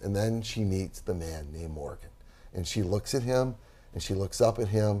others. And then she meets the man named Morgan. And she looks at him, and she looks up at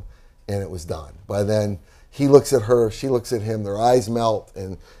him, and it was done. By then, he looks at her, she looks at him, their eyes melt,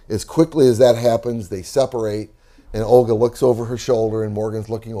 and as quickly as that happens, they separate, and Olga looks over her shoulder, and Morgan's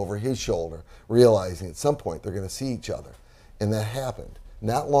looking over his shoulder, realizing at some point they're going to see each other. And that happened.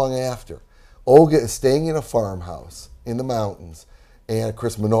 Not long after, Olga is staying in a farmhouse in the mountains, and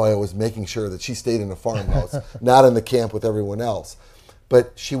Chris Manoyo was making sure that she stayed in a farmhouse, not in the camp with everyone else.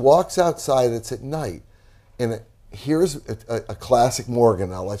 But she walks outside, it's at night, and here's a classic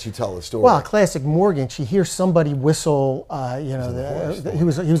Morgan. I'll let you tell the story. Well, classic Morgan. She hears somebody whistle. He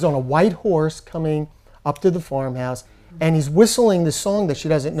was on a white horse coming up to the farmhouse, and he's whistling this song that she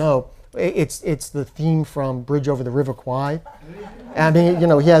doesn't know. It's the theme from Bridge Over the River Kwai. I mean,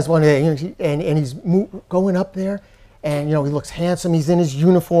 he has one, and he's going up there, and he looks handsome. He's in his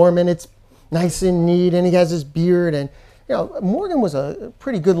uniform, and it's nice and neat, and he has his beard, and Morgan was a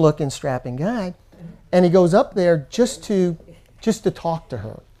pretty good-looking, strapping guy. And he goes up there just to talk to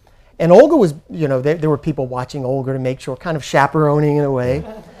her. And Olga was, there were people watching Olga to make sure, kind of chaperoning in a way.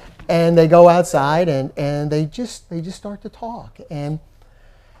 And they go outside and they just start to talk. And,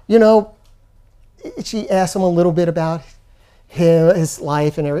 she asks him a little bit about his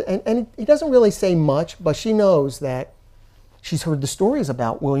life and everything. And he doesn't really say much, but she knows that she's heard the stories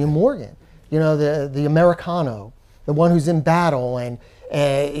about William Morgan, the Americano, the one who's in battle and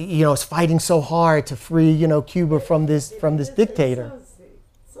is fighting so hard to free, Cuba from this dictator.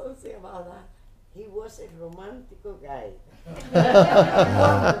 Something about that. He was a romantic guy.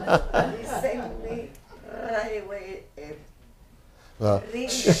 He sent me right away a ring.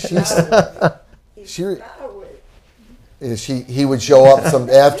 He would show up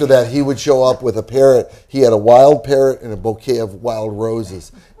after that. He would show up with a parrot. He had a wild parrot and a bouquet of wild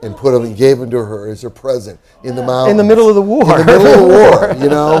roses, and gave them to her as her present in the mountains. In the middle of the war. In the middle of the war,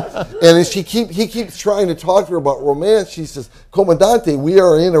 And as he keeps trying to talk to her about romance, she says, "Comandante, we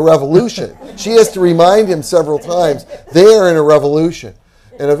are in a revolution." She has to remind him several times they are in a revolution.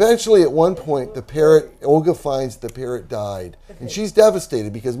 And eventually, at one point, Olga finds the parrot died. And she's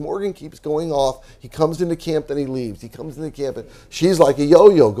devastated because Morgan keeps going off. He comes into camp, then he leaves. He comes into camp, and she's like a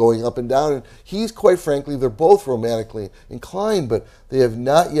yo-yo going up and down. And he's, quite frankly, they're both romantically inclined, but they have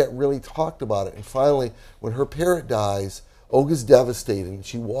not yet really talked about it. And finally, when her parrot dies, Olga's devastated.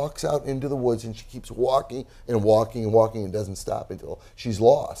 She walks out into the woods, and she keeps walking and walking and walking and doesn't stop until she's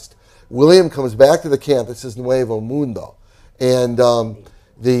lost. William comes back to the camp. This is Nuevo Mundo. And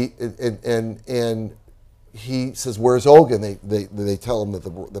he says, "Where's Olga?" And they tell him that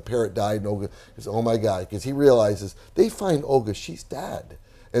the parrot died, and Olga says, "Oh my God," because he realizes they find Olga, she's dead.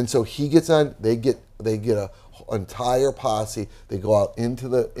 And so he gets on. They get an entire posse. They go out into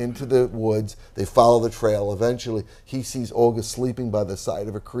the woods. They follow the trail. Eventually, he sees Olga sleeping by the side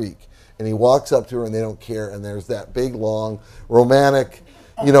of a creek, and he walks up to her, and they don't care. And there's that big, long, romantic,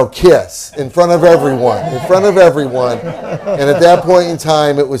 kiss in front of everyone. And at that point in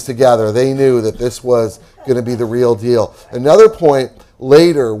time, it was together. They knew that this was going to be the real deal. Another point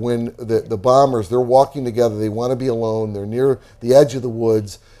later, when the bombers, they're walking together, they want to be alone, they're near the edge of the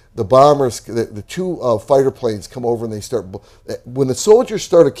woods, the bombers, the two fighter planes come over and they start. When the soldiers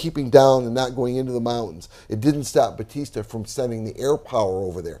started keeping down and not going into the mountains, it didn't stop Batista from sending the air power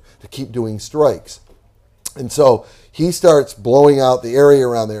over there to keep doing strikes. And so he starts blowing out the area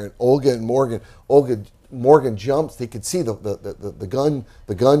around there, and Olga and Morgan jumps. They could see the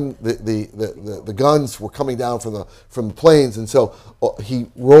guns were coming down from the planes, and so he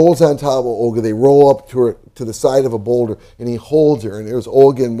rolls on top of Olga. They roll up to the side of a boulder, and he holds her. And there's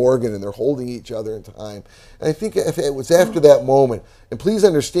Olga and Morgan, and they're holding each other in time. And I think if it was after that moment, and please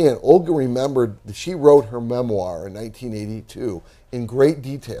understand, Olga remembered that she wrote her memoir in 1982 in great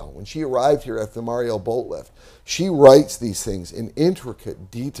detail. When she arrived here at the Mariel boat lift, she writes these things in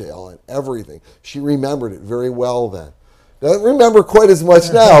intricate detail and everything. She remembered it very well then. Doesn't remember quite as much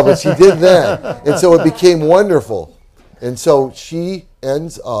now, but she did then. And so it became wonderful. And so she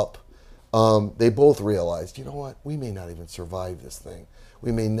ends up, they both realized, you know what, we may not even survive this thing.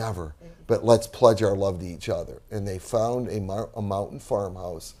 We may never, but let's pledge our love to each other. And they found a mountain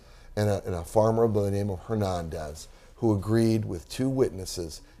farmhouse and a farmer by the name of Hernandez, who agreed with two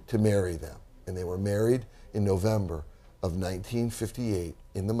witnesses to marry them. And they were married in November of 1958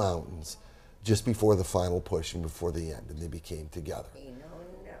 in the mountains, just before the final push and before the end, and they became together.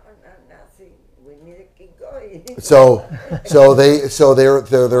 Nothing. We need to keep going. So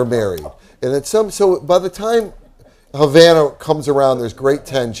they're married, and so by the time Havana comes around, there's great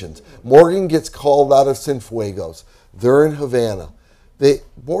tensions. Morgan gets called out of Cienfuegos. They're in Havana.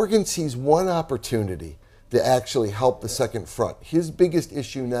 Morgan sees one opportunity to actually help the Second Front. His biggest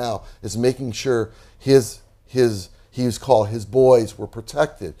issue now is making sure his boys were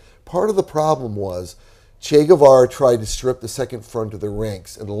protected. Part of the problem was Che Guevara tried to strip the Second Front of their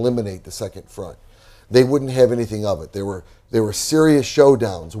ranks and eliminate the Second Front. They wouldn't have anything of it. There were serious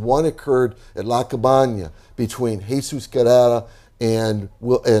showdowns. One occurred at La Cabana between Jesus Carrera and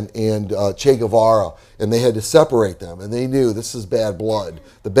Che Guevara, and they had to separate them, and they knew this is bad blood.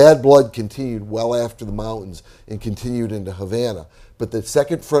 The bad blood continued well after the mountains and continued into Havana, but the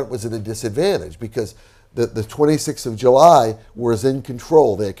Second Front was at a disadvantage because the 26th of July was in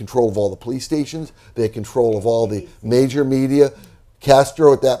control. They had control of all the police stations. They had control of all the major media.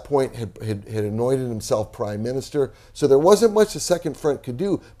 Castro at that point had anointed himself prime minister, so there wasn't much the Second Front could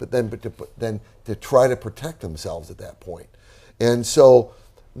do, but to try to protect themselves at that point. And so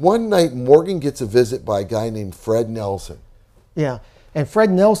one night Morgan gets a visit by a guy named Fred Nelson. Yeah, and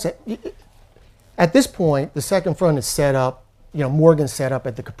Fred Nelson, at this point, the Second Front is set up, Morgan set up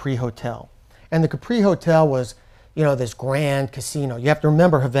at the Capri Hotel. And the Capri Hotel was, this grand casino. You have to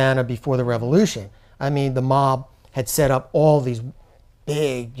remember Havana before the revolution. I mean, the mob had set up all these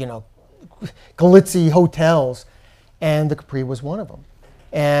big, glitzy hotels, and the Capri was one of them.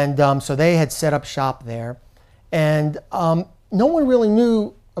 And so they had set up shop there. And no one really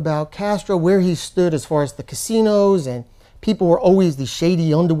knew about Castro, where he stood as far as the casinos, and people were always, these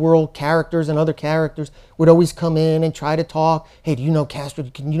shady underworld characters and other characters would always come in and try to talk. Hey, do you know Castro?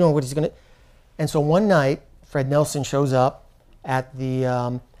 Do you know what he's going to... And so one night, Fred Nelson shows up at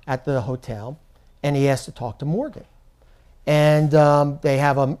the hotel, and he has to talk to Morgan. And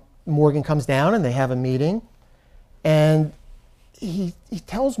Morgan comes down, and they have a meeting, and he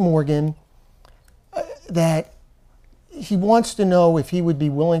tells Morgan that he wants to know if he would be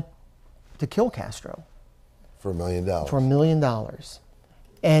willing to kill Castro. For $1 million. For $1 million.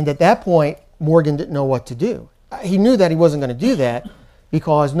 And at that point, Morgan didn't know what to do. He knew that he wasn't going to do that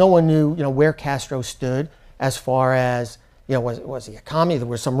because no one knew, where Castro stood as far as, was he a communist? There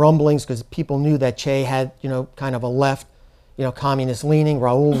were some rumblings because people knew that Che had, kind of a left, communist leaning,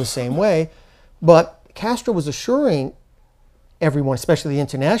 Raul the same way. But Castro was assuring everyone, especially the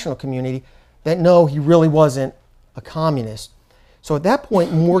international community, that no, he really wasn't a communist. So at that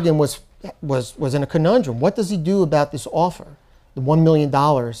point, Morgan was in a conundrum. What does he do about this offer, the $1 million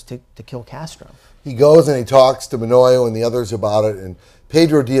to kill Castro? He goes and he talks to Manoyo and the others about it, and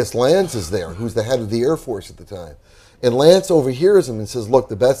Pedro Diaz-Lanz is there, who's the head of the Air Force at the time. And Lance overhears him and says, look,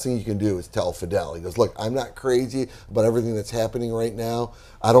 the best thing you can do is tell Fidel. He goes, look, I'm not crazy about everything that's happening right now.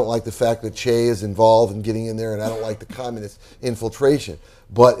 I don't like the fact that Che is involved in getting in there, and I don't like the communist infiltration.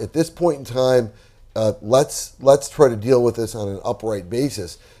 But at this point in time, let's try to deal with this on an upright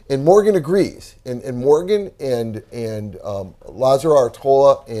basis. And Morgan agrees. And Morgan and Lazaro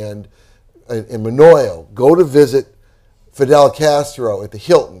Artola and Manoyo go to visit Fidel Castro at the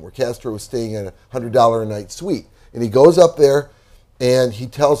Hilton, where Castro was staying in a $100 a night suite. And he goes up there and he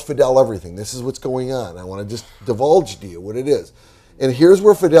tells Fidel everything. This is what's going on. I want to just divulge to you what it is. And here's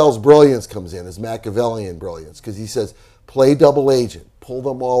where Fidel's brilliance comes in, his Machiavellian brilliance, because he says, play double agent, pull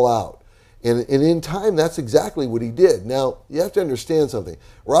them all out. And in time, that's exactly what he did. Now, you have to understand something.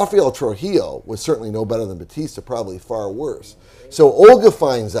 Rafael Trujillo was certainly no better than Batista, probably far worse. So Olga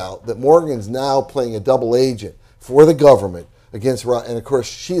finds out that Morgan's now playing a double agent for the government against, and of course,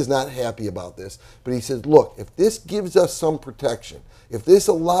 she is not happy about this. But he says, look, if this gives us some protection, if this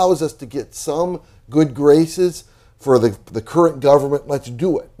allows us to get some good graces for the current government, let's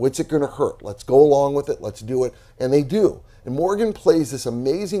do it. What's it going to hurt? Let's go along with it. Let's do it. And they do. And Morgan plays this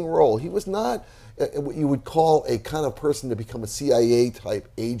amazing role. He was not what you would call a kind of person to become a CIA type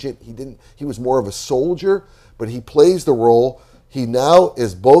agent. He was more of a soldier, but he plays the role. He now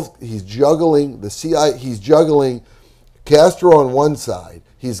is both, he's juggling the CIA, he's juggling Castro on one side.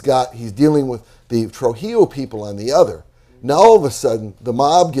 He's dealing with the Trujillo people on the other. Now all of a sudden, the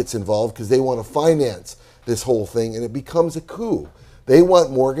mob gets involved because they want to finance this whole thing, and it becomes a coup. They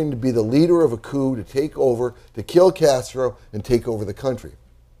want Morgan to be the leader of a coup, to take over, to kill Castro, and take over the country.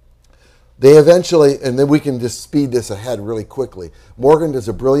 They eventually, and then we can just speed this ahead really quickly. Morgan does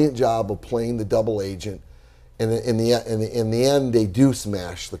a brilliant job of playing the double agent, and in the end, they do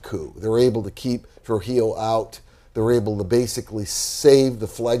smash the coup. They're able to keep Trujillo out. They're able to basically save the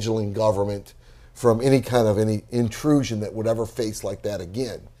fledgling government from any intrusion that would ever face like that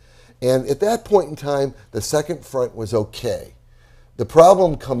again. And at that point in time, the Second Front was okay. The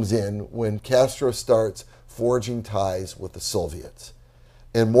problem comes in when Castro starts forging ties with the Soviets.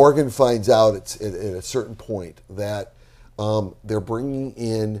 And Morgan finds out at a certain point that they're bringing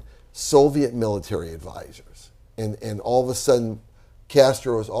in Soviet military advisors. And all of a sudden,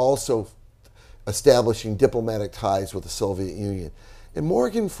 Castro is also establishing diplomatic ties with the Soviet Union. And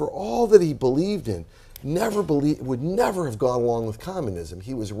Morgan, for all that he believed in, would never have gone along with communism.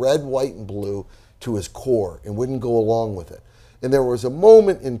 He was red, white, and blue to his core and wouldn't go along with it. And there was a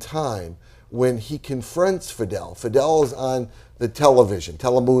moment in time when he confronts Fidel. Fidel is on the television,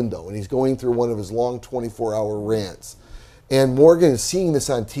 Telemundo, and he's going through one of his long 24-hour rants. And Morgan is seeing this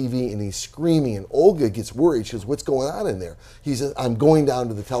on TV, and he's screaming, and Olga gets worried. She says, what's going on in there? He says, I'm going down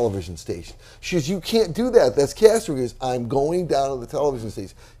to the television station. She says, you can't do that. That's Castro. He goes, I'm going down to the television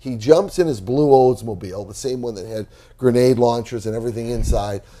station. He jumps in his blue Oldsmobile, the same one that had grenade launchers and everything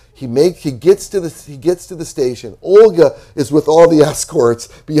inside. He gets to the station. Olga is with all the escorts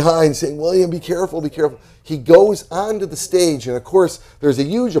behind saying, William, be careful, be careful. He goes onto the stage, and of course, there's a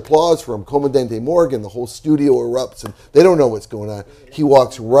huge applause for him. Comandante Morgan, the whole studio erupts, and they don't know what's going on. He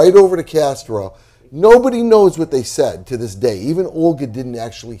walks right over to Castro. Nobody knows what they said to this day. Even Olga didn't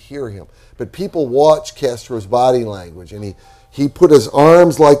actually hear him. But people watch Castro's body language, and he put his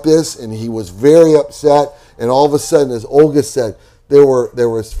arms like this, and he was very upset. And all of a sudden, as Olga said, there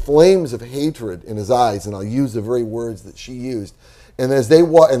was flames of hatred in his eyes, and I'll use the very words that she used. And as they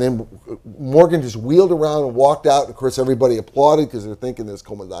and then Morgan just wheeled around and walked out. And of course, everybody applauded because they're thinking there's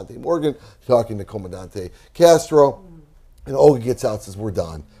Comandante Morgan talking to Comandante Castro. And Olga gets out and says, we're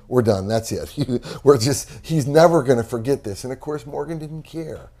done. We're done. That's it. He's never going to forget this. And of course, Morgan didn't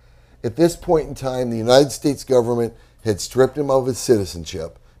care. At this point in time, the United States government had stripped him of his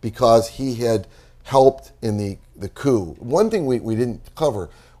citizenship because he had helped in the coup. One thing we didn't cover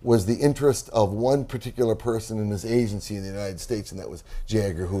was the interest of one particular person in this agency in the United States, and that was J.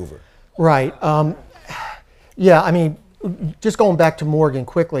 Edgar Hoover. Right. Yeah, I mean, just going back to Morgan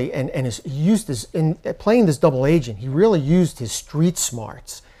quickly, and he used this, in playing this double agent, he really used his street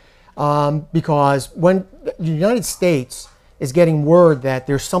smarts. Because when the United States is getting word that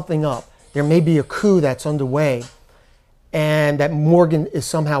there's something up, there may be a coup that's underway, and that Morgan is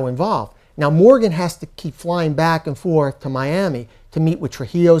somehow involved. Now, Morgan has to keep flying back and forth to Miami to meet with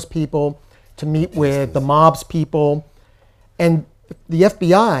Trujillo's people, to meet with the mob's people. And the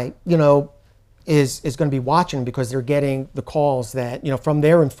FBI, is going to be watching because they're getting the calls that, from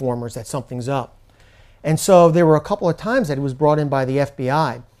their informers that something's up. And so there were a couple of times that he was brought in by the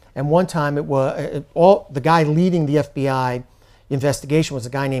FBI. And one time the guy leading the FBI investigation was a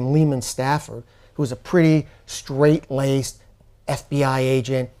guy named Lehman Stafford, who was a pretty straight-laced FBI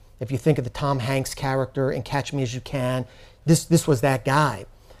agent. If you think of the Tom Hanks character in Catch Me As You Can, this was that guy.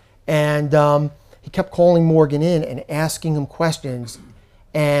 And he kept calling Morgan in and asking him questions.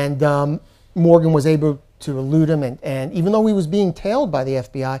 And Morgan was able to elude him. And even though he was being tailed by the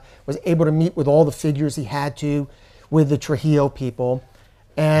FBI, was able to meet with all the figures he had to with the Trujillo people.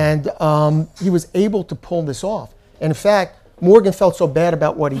 And he was able to pull this off. And in fact, Morgan felt so bad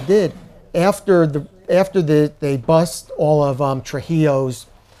about what he did. After they bust all of Trujillo's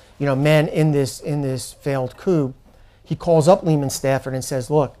men in this failed coup, he calls up Lehman Stafford and says,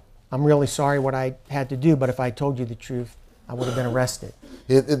 look, I'm really sorry what I had to do, but if I told you the truth, I would have been arrested.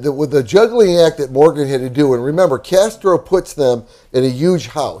 With the juggling act that Morgan had to do, and remember, Castro puts them in a huge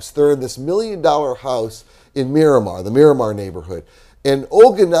house. They're in this $1 million house in Miramar, the Miramar neighborhood. And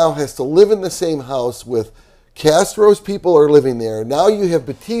Olga now has to live in the same house with Castro's people are living there. Now you have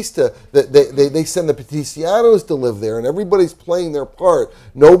Batista, that they send the Batistianos to live there, and everybody's playing their part.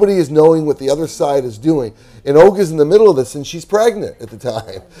 Nobody is knowing what the other side is doing. And Olga's in the middle of this, and she's pregnant at the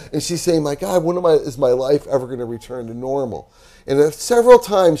time. And she's saying, my God, is my life ever going to return to normal? And several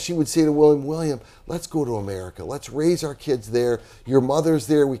times she would say to William, let's go to America. Let's raise our kids there. Your mother's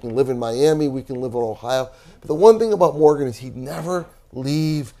there. We can live in Miami. We can live in Ohio. But the one thing about Morgan is he'd never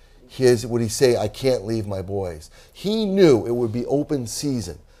leave would he say, I can't leave my boys. He knew it would be open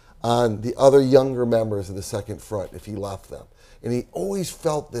season on the other younger members of the Second Front if he left them. And he always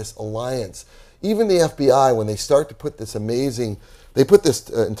felt this alliance. Even the FBI, when they start to put this they put this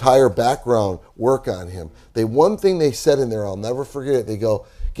entire background work on him. One thing they said in there, I'll never forget it, they go,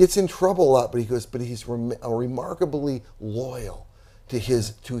 gets in trouble a lot, but he's remarkably loyal to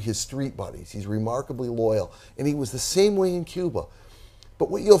his street buddies. He's remarkably loyal. And he was the same way in Cuba. But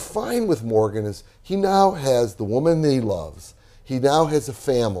what you'll find with Morgan is he now has the woman that he loves. He now has a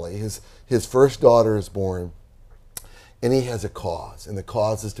family. His first daughter is born. And he has a cause. And the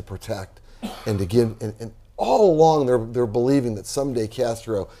cause is to protect and to give. And all along they're believing that someday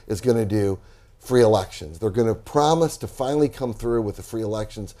Castro is going to do free elections. They're going to promise to finally come through with the free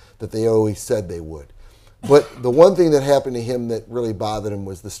elections that they always said they would. But the one thing that happened to him that really bothered him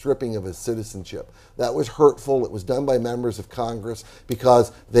was the stripping of his citizenship. That was hurtful. It was done by members of Congress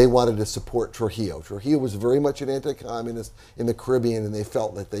because they wanted to support Trujillo. Trujillo was very much an anti-communist in the Caribbean, and they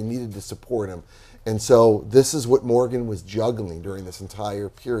felt that they needed to support him. And so this is what Morgan was juggling during this entire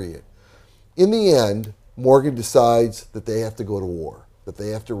period. In the end, Morgan decides that they have to go to war, that they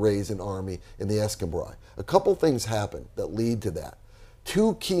have to raise an army in the Escambray. A couple things happen that lead to that.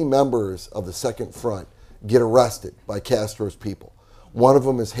 Two key members of the Second Front get arrested by Castro's people. One of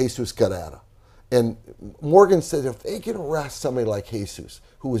them is Jesus Carrera. And Morgan said if they can arrest somebody like Jesus,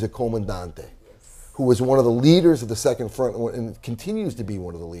 who was a Comandante, who was one of the leaders of the Second Front and continues to be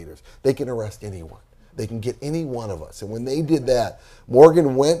one of the leaders, they can arrest anyone. They can get any one of us. And when they did that,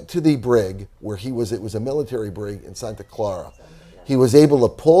 Morgan went to the brig where it was a military brig in Santa Clara. He was able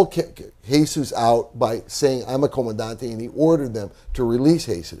to pull Jesus out by saying, I'm a Comandante, and he ordered them to release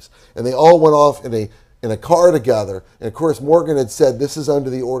Jesus. And they all went off in a car together. And of course, Morgan had said, this is under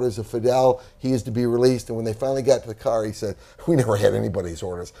the orders of Fidel. He is to be released. And when they finally got to the car, he said, we never had anybody's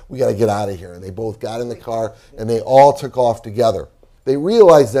orders. We got to get out of here. And they both got in the car, and they all took off together. They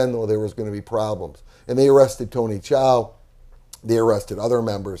realized then, though, there was going to be problems. And they arrested Tony Chow. They arrested other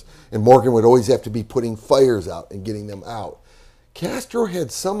members. And Morgan would always have to be putting fires out and getting them out. Castro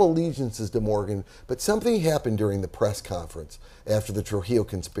had some allegiances to Morgan, but something happened during the press conference after the Trujillo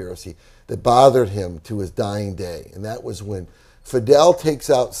conspiracy that bothered him to his dying day. And that was when Fidel takes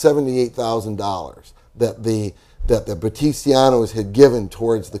out $78,000 that the Batistianos had given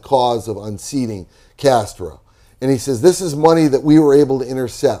towards the cause of unseating Castro. And he says, this is money that we were able to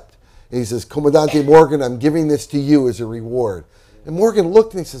intercept. And he says, Comandante Morgan, I'm giving this to you as a reward. And Morgan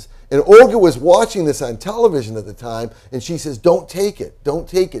looked and he says, and Olga was watching this on television at the time, and she says, don't take it, don't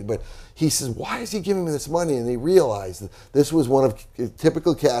take it. But he says, why is he giving me this money? And they realized that this was one of a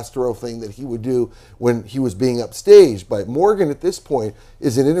typical Castro thing that he would do when he was being upstaged. But Morgan at this point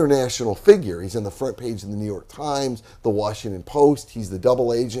is an international figure. He's on the front page of the New York Times, the Washington Post. He's the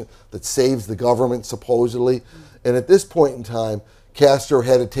double agent that saves the government, supposedly. And at this point in time, Castro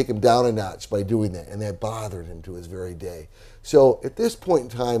had to take him down a notch by doing that, and that bothered him to his very day. So at this point in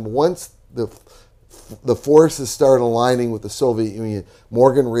time, once the forces started aligning with the Soviet Union,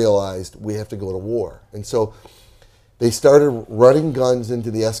 Morgan realized we have to go to war. And so they started running guns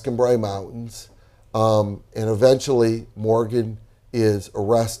into the Escambray Mountains, and eventually Morgan is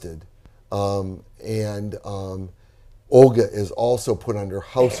arrested, and Olga is also put under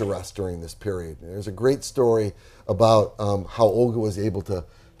house arrest during this period. And there's a great story about how Olga was able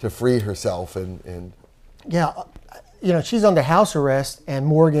to free herself and yeah, you know, she's under house arrest, and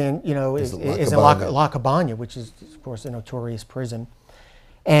Morgan, you know, is in La Cabana, which is, of course, a notorious prison.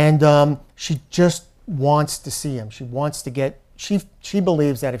 And she just wants to see him. She wants to get, she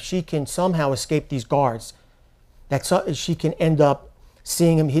believes that if she can somehow escape these guards, that she can end up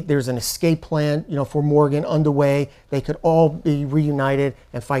seeing him. There's an escape plan, you know, for Morgan underway. They could all be reunited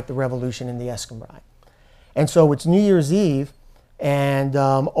and fight the revolution in the Escambray. And so it's New Year's Eve, and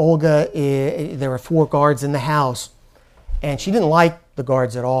Olga, there were 4 guards in the house, and she didn't like the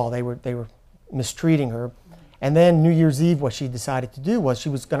guards at all. They were mistreating her. And then New Year's Eve, what she decided to do was she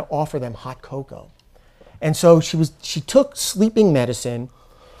was going to offer them hot cocoa. And so she took sleeping medicine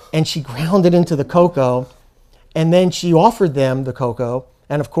and she ground it into the cocoa, and then she offered them the cocoa,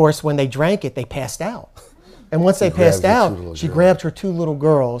 and of course when they drank it they passed out. And once they passed out, she grabbed her 2 little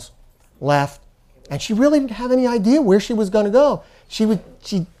girls, left, and she really didn't have any idea where she was going to go.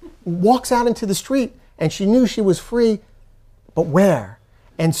 She walks out into the street and she knew she was free, but where?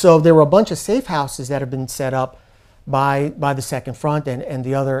 And so there were a bunch of safe houses that had been set up by the Second Front and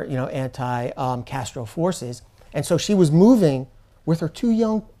the other anti-Castro forces. And so she was moving with her 2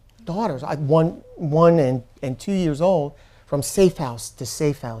 young daughters, one and 2 years old, from safe house to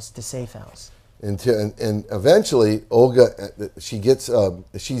safe house to safe house. And eventually, Olga,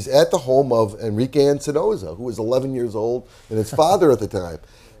 she's at the home of Enrique Encinosa, who was 11 years old and his father at the time.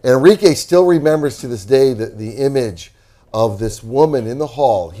 And Enrique still remembers to this day the image of this woman in the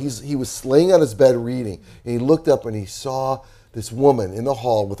hall. He was laying on his bed reading, and he looked up and he saw this woman in the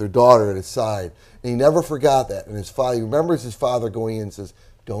hall with her daughter at his side. And he never forgot that. And he remembers his father going in and says,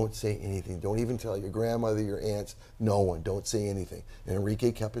 "Don't say anything. Don't even tell your grandmother, your aunts, no one. Don't say anything." And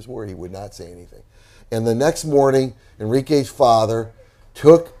Enrique kept his word. He would not say anything. And the next morning, Enrique's father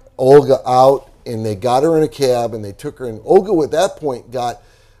took Olga out, and they got her in a cab, and they took her. And Olga, at that point,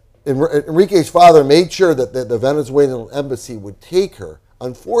 Enrique's father made sure that the Venezuelan embassy would take her.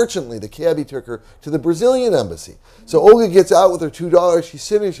 Unfortunately, the cabbie took her to the Brazilian embassy. So Olga gets out with her $2. She's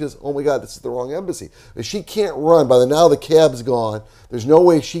sitting, she goes, "Oh my God, this is the wrong embassy." But she can't run. By now the cab's gone. There's no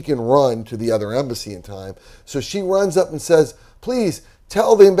way she can run to the other embassy in time. So she runs up and says, "Please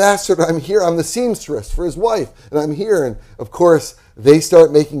tell the ambassador I'm here. I'm the seamstress for his wife, and I'm here." And of course, they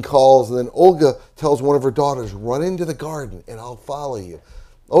start making calls. And then Olga tells one of her daughters, "Run into the garden and I'll follow you."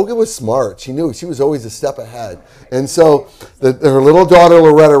 Olga was smart. She knew she was always a step ahead. And so her little daughter,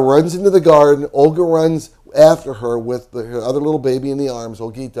 Loretta, runs into the garden. Olga runs after her with her other little baby in the arms,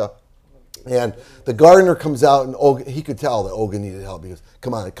 Olguita. And the gardener comes out, and Olga, he could tell that Olga needed help. He goes,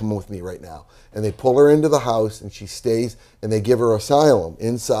 come with me right now. And they pull her into the house, and she stays, and they give her asylum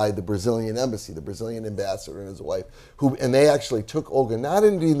inside the Brazilian embassy, the Brazilian ambassador and his wife. And they actually took Olga not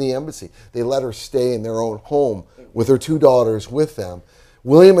into the embassy. They let her stay in their own home with her 2 daughters with them.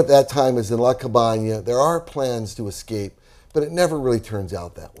 William at that time is in La Cabana. There are plans to escape, but it never really turns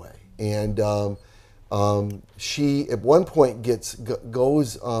out that way. And she, at one point,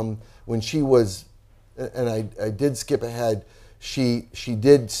 goes when she was, and I did skip ahead, she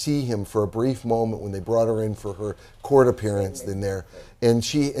did see him for a brief moment when they brought her in for her court appearance in there. And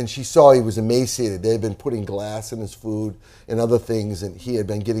she saw he was emaciated. They had been putting glass in his food and other things, and he had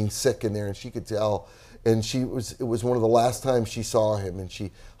been getting sick in there, and she could tell. And it was one of the last times she saw him, and she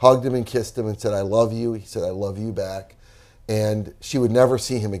hugged him and kissed him and said, "I love you." He said, "I love you back." And she would never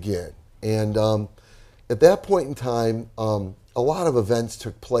see him again. And at that point in time, a lot of events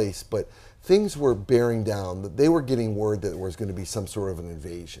took place, but things were bearing down. They were getting word that there was going to be some sort of an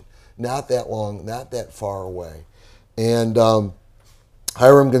invasion. Not that long, not that far away. And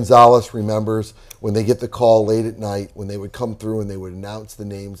Hiram Gonzalez remembers when they get the call late at night, when they would come through and they would announce the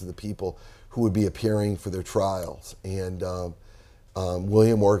names of the people who would be appearing for their trials. And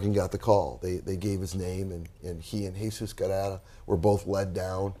William Morgan got the call. They gave his name, and he and Jesus Carrera were both led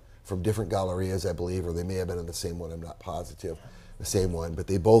down from different gallerias, I believe, or they may have been in the same one, I'm not positive, the same one. But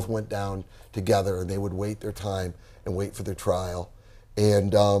they both went down together, and they would wait their time and wait for their trial.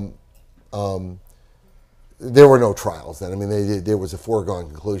 And there were no trials then. I mean, there was a foregone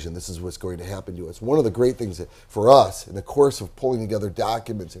conclusion. This is what's going to happen to us. One of the great things that, for us, in the course of pulling together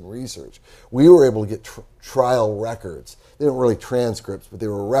documents and research, we were able to get trial records. They weren't really transcripts, but they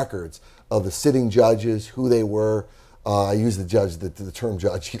were records of the sitting judges, who they were. I use the term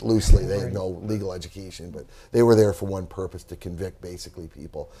judge loosely. They had no legal education, but they were there for one purpose, to convict basically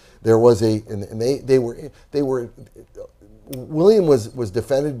people. There was William was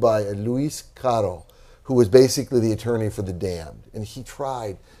defended by Luis Caro, who was basically the attorney for the damned. And he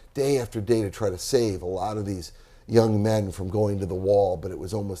tried day after day to try to save a lot of these young men from going to the wall, but it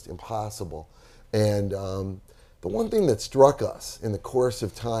was almost impossible. And the one thing that struck us in the course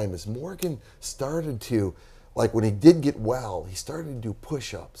of time is Morgan started to, like when he did get well, he started to do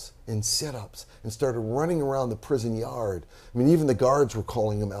push-ups and sit-ups and started running around the prison yard. I mean, even the guards were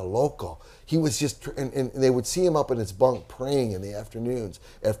calling him El Loco. He was just, and they would see him up in his bunk praying in the afternoons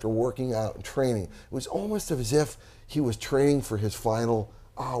after working out and training. It was almost as if he was training for his final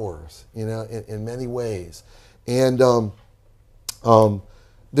hours, you know, in many ways. And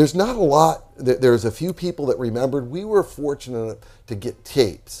there's not a lot, there's a few people that remembered. We were fortunate to get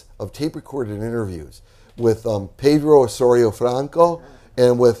tapes of tape-recorded interviews with Pedro Osorio Franco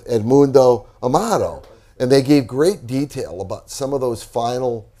and with Edmundo Amado. And they gave great detail about some of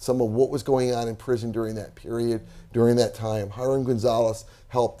what was going on in prison during that period, during that time. Hiram Gonzalez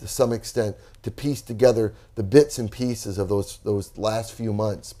helped to some extent to piece together the bits and pieces of those last few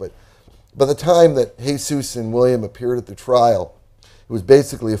months. But by the time that Jesus and William appeared at the trial, it was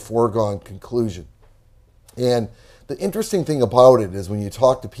basically a foregone conclusion. And the interesting thing about it is when you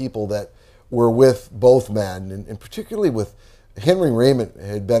talk to people that were with both men, and particularly with Henry Raymond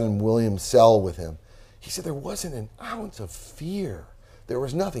had been in William's cell with him, he said there wasn't an ounce of fear. There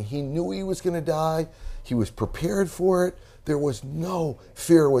was nothing. He knew he was going to die. He was prepared for it. There was no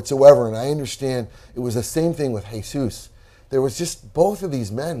fear whatsoever. And I understand it was the same thing with Jesus. There was just, both of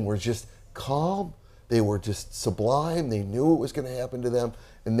these men were just calm. They were just sublime. They knew it was going to happen to them.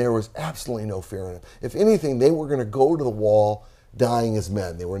 And there was absolutely no fear in them. If anything, they were going to go to the wall dying as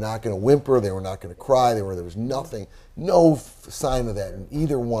men. They were not going to whimper. They were not going to cry. There was nothing, no sign of that in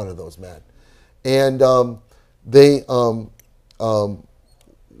either one of those men. And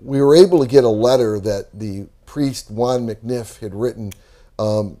we were able to get a letter that the priest Juan McNiff had written.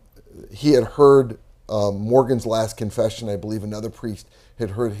 He had heard Morgan's last confession. I believe another priest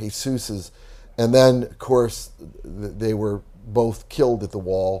had heard Jesus's. And then, of course, they were both killed at the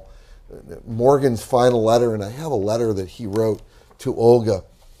wall. Morgan's final letter, and I have a letter that he wrote to Olga.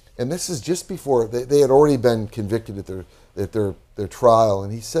 And this is just before, they had already been convicted at their trial.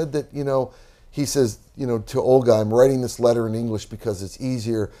 And he said that, he says, to Olga, I'm writing this letter in English because it's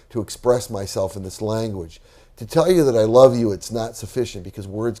easier to express myself in this language. To tell you that I love you, it's not sufficient because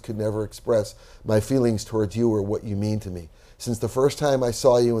words could never express my feelings towards you or what you mean to me. Since the first time I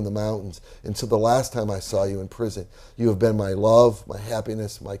saw you in the mountains until the last time I saw you in prison, you have been my love, my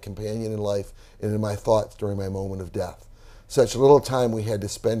happiness, my companion in life, and in my thoughts during my moment of death. Such little time we had to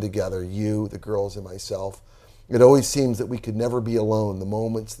spend together, you, the girls, and myself. It always seems that we could never be alone. The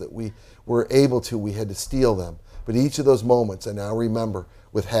moments that we were able to, we had to steal them. But each of those moments I now remember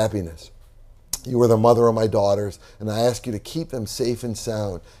with happiness. You are the mother of my daughters, and I ask you to keep them safe and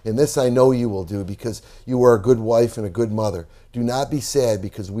sound. And this I know you will do because you are a good wife and a good mother. Do not be sad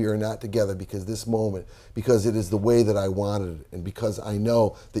because we are not together because this moment, because it is the way that I wanted it, and because I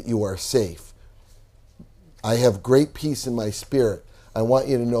know that you are safe. I have great peace in my spirit. I want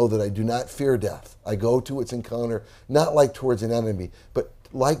you to know that I do not fear death. I go to its encounter not like towards an enemy, but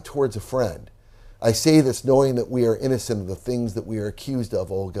like towards a friend. I say this knowing that we are innocent of the things that we are accused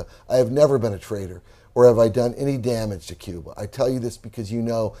of, Olga. I have never been a traitor, or have I done any damage to Cuba. I tell you this because you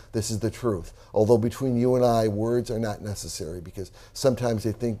know this is the truth. Although between you and I, words are not necessary, because sometimes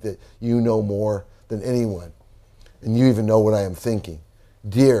they think that you know more than anyone, and you even know what I am thinking.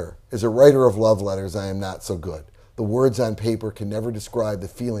 Dear, as a writer of love letters, I am not so good. The words on paper can never describe the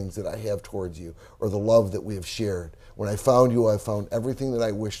feelings that I have towards you or the love that we have shared. When I found you, I found everything that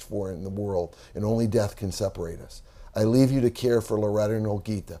I wished for in the world, and only death can separate us. I leave you to care for Loretta and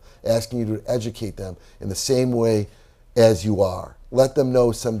Olguita, asking you to educate them in the same way as you are. Let them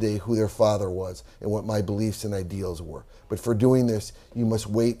know someday who their father was and what my beliefs and ideals were. But for doing this, you must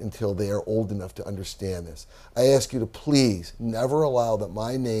wait until they are old enough to understand this. I ask you to please never allow that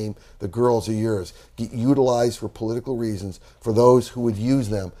my name, the girls or yours, get utilized for political reasons for those who would use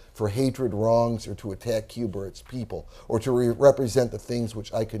them for hatred, wrongs, or to attack Cuba or its people, or to represent the things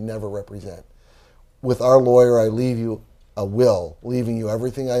which I could never represent. With our lawyer, I leave you a will, leaving you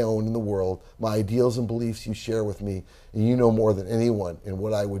everything I own in the world, my ideals and beliefs you share with me, and you know more than anyone in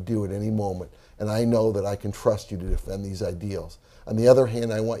what I would do at any moment, and I know that I can trust you to defend these ideals. On the other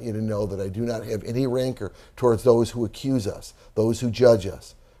hand, I want you to know that I do not have any rancor towards those who accuse us, those who judge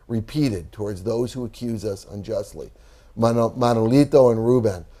us. Repeated, towards those who accuse us unjustly. Manolito and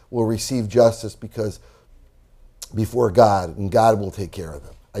Ruben will receive justice because before God, and God will take care of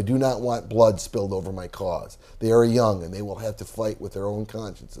them. I do not want blood spilled over my cause. They are young, and they will have to fight with their own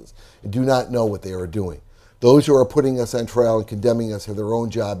consciences and do not know what they are doing. Those who are putting us on trial and condemning us have their own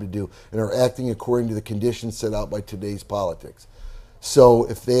job to do and are acting according to the conditions set out by today's politics. So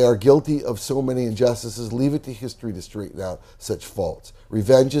if they are guilty of so many injustices, leave it to history to straighten out such faults.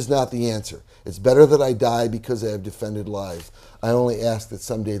 Revenge is not the answer. It's better that I die because I have defended lives. I only ask that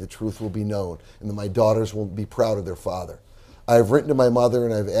someday the truth will be known and that my daughters will be proud of their father. I have written to my mother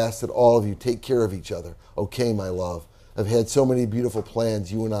and I've asked that all of you take care of each other. Okay, my love. I've had so many beautiful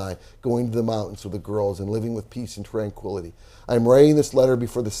plans, you and I, going to the mountains with the girls and living with peace and tranquility. I'm writing this letter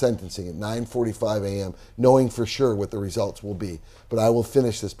before the sentencing at 9:45 a.m., knowing for sure what the results will be. But I will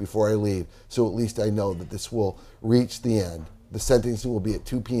finish this before I leave, so at least I know that this will reach the end. The sentencing will be at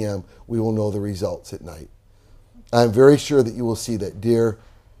 2 p.m. We will know the results at night. I'm very sure that you will see that, dear,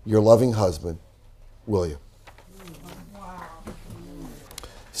 your loving husband, William.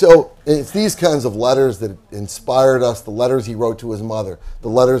 So it's these kinds of letters that inspired us, the letters he wrote to his mother, the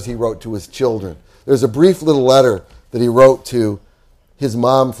letters he wrote to his children. There's a brief little letter that he wrote to his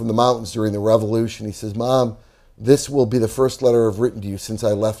mom from the mountains during the Revolution. He says, "Mom, this will be the first letter I've written to you since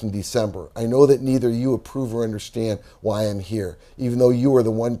I left in December. I know that neither you approve or understand why I'm here, even though you are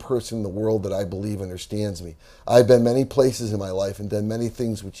the one person in the world that I believe understands me. I've been many places in my life and done many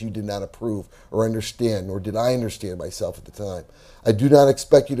things which you did not approve or understand, nor did I understand myself at the time. I do not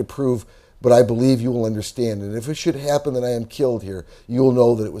expect you to prove, but I believe you will understand. And if it should happen that I am killed here, you will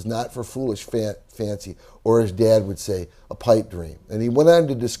know that it was not for foolish fancy, or as Dad would say, a pipe dream." And he went on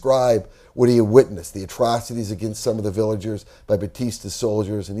to describe what he had witnessed, the atrocities against some of the villagers by Batista's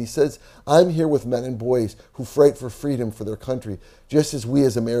soldiers. And he says, "I'm here with men and boys who fight for freedom for their country, just as we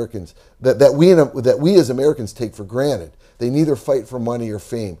as Americans, that we as Americans take for granted. They neither fight for money or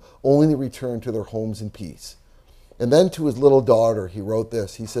fame, only to return to their homes in peace." And then to his little daughter, he wrote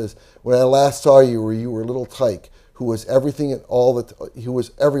this. He says, "When I last saw you were a little tyke who was who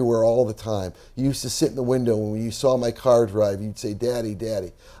was everywhere all the time. You used to sit in the window, and when you saw my car drive, you'd say, 'Daddy,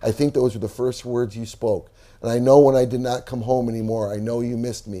 Daddy.' I think those were the first words you spoke. And I know when I did not come home anymore, I know you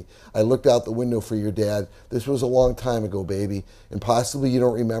missed me. I looked out the window for your dad. This was a long time ago, baby, and possibly you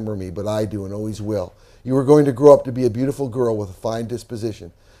don't remember me, but I do and always will. You were going to grow up to be a beautiful girl with a fine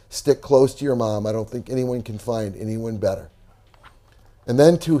disposition. Stick close to your mom. I don't think anyone can find anyone better." And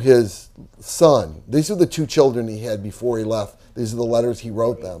then to his son, these are the two children he had before he left. These are the letters he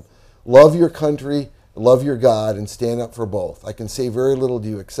wrote them. "Love your country, love your God, and stand up for both. I can say very little to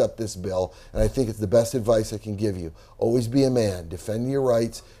you except this, Bill, and I think it's the best advice I can give you. Always be a man. Defend your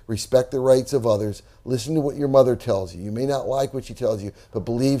rights. Respect the rights of others. Listen to what your mother tells you. You may not like what she tells you, but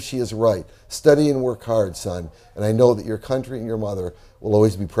believe she is right. Study and work hard, son, and I know that your country and your mother will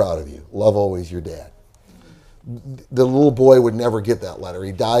always be proud of you. Love always, your dad." The little boy would never get that letter.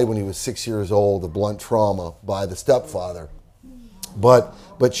 He died when he was 6 years old, of blunt trauma by the stepfather. But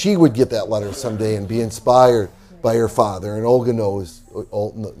she would get that letter someday and be inspired by her father. And Olga knows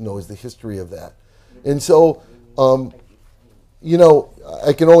the history of that. And so, I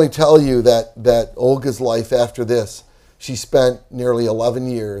can only tell you that Olga's life after this, she spent nearly 11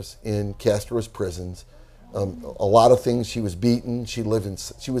 years in Castro's prisons. A lot of things. She was beaten. She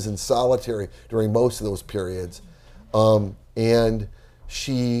was in solitary during most of those periods, and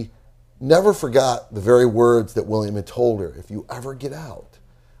she never forgot the very words that William had told her: "If you ever get out,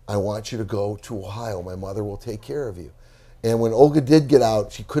 I want you to go to Ohio. My mother will take care of you." And when Olga did get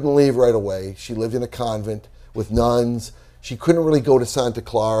out, she couldn't leave right away. She lived in a convent with nuns. She couldn't really go to Santa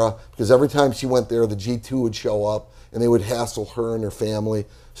Clara because every time she went there, the G2 would show up and they would hassle her and her family.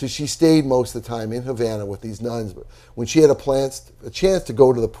 So she stayed most of the time in Havana with these nuns. But when she had a chance to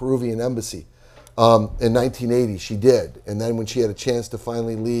go to the Peruvian embassy in 1980, she did. And then when she had a chance to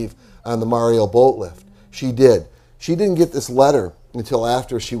finally leave on the Mario boat lift, she did. She didn't get this letter until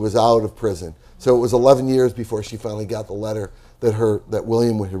after she was out of prison. So it was 11 years before she finally got the letter that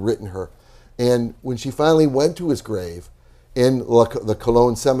William had written her. And when she finally went to his grave in the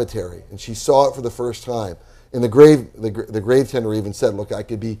Cologne cemetery, and she saw it for the first time, and the grave tender even said, "Look, I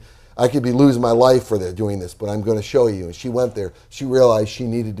could be losing my life for doing this, but I'm going to show you." And she went there. She realized she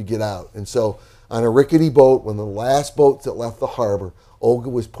needed to get out. And so on a rickety boat, when the last boats that left the harbor, Olga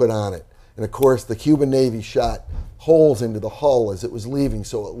was put on it. And of course, the Cuban Navy shot holes into the hull as it was leaving,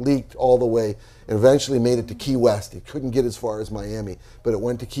 so it leaked all the way and eventually made it to Key West. It couldn't get as far as Miami, but it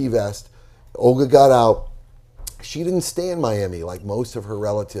went to Key West. Olga got out. She didn't stay in Miami like most of her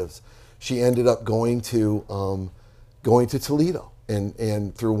relatives. She ended up going to Toledo,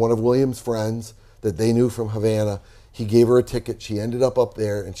 and through one of William's friends that they knew from Havana, he gave her a ticket. She ended up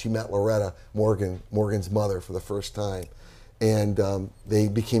there, and she met Loretta Morgan's mother, for the first time, and they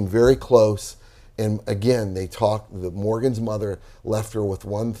became very close. And again, they talked. Morgan's mother left her with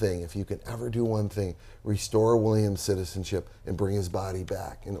one thing: if you can ever do one thing, restore William's citizenship and bring his body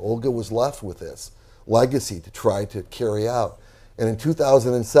back. And Olga was left with this legacy to try to carry out. And in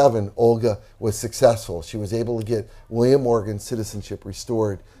 2007, Olga was successful. She was able to get William Morgan's citizenship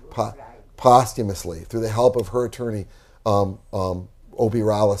restored posthumously through the help of her attorney, Obie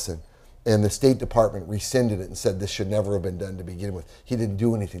Rollison. And the State Department rescinded it and said this should never have been done to begin with. He didn't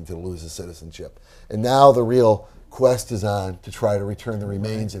do anything to lose his citizenship. And now the real quest is on to try to return the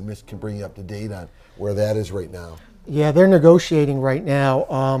remains, and Mitch can bring you up to date on where that is right now. Yeah, they're negotiating right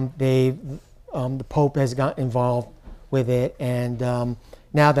now. The Pope has got involved with it, and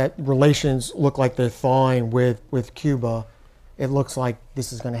now that relations look like they're thawing with Cuba, it looks like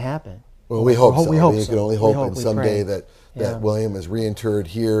this is going to happen. Well, we hope so. We hope we so. can only hope in someday that William is reinterred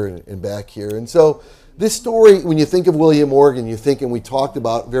here and back here. And so This story, when you think of William Morgan, you think, and we talked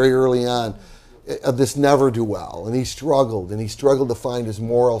about very early on, of this never-do-well. And he struggled to find his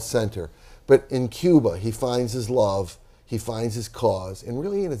moral center. But in Cuba, he finds his love, he finds his cause, and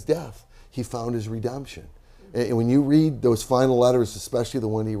really in his death, he found his redemption. And when you read those final letters, especially the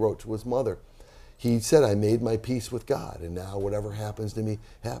one he wrote to his mother, he said, I made my peace with God, and now whatever happens to me,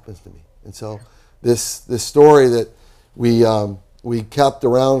 happens to me. And so this story that we kept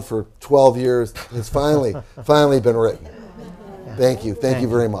around for 12 years has finally been written. Thank you. Thank you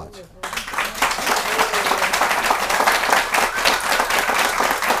very much.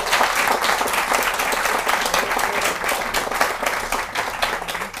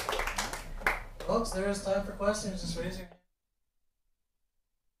 Folks, there is time for questions. Just raise your hand.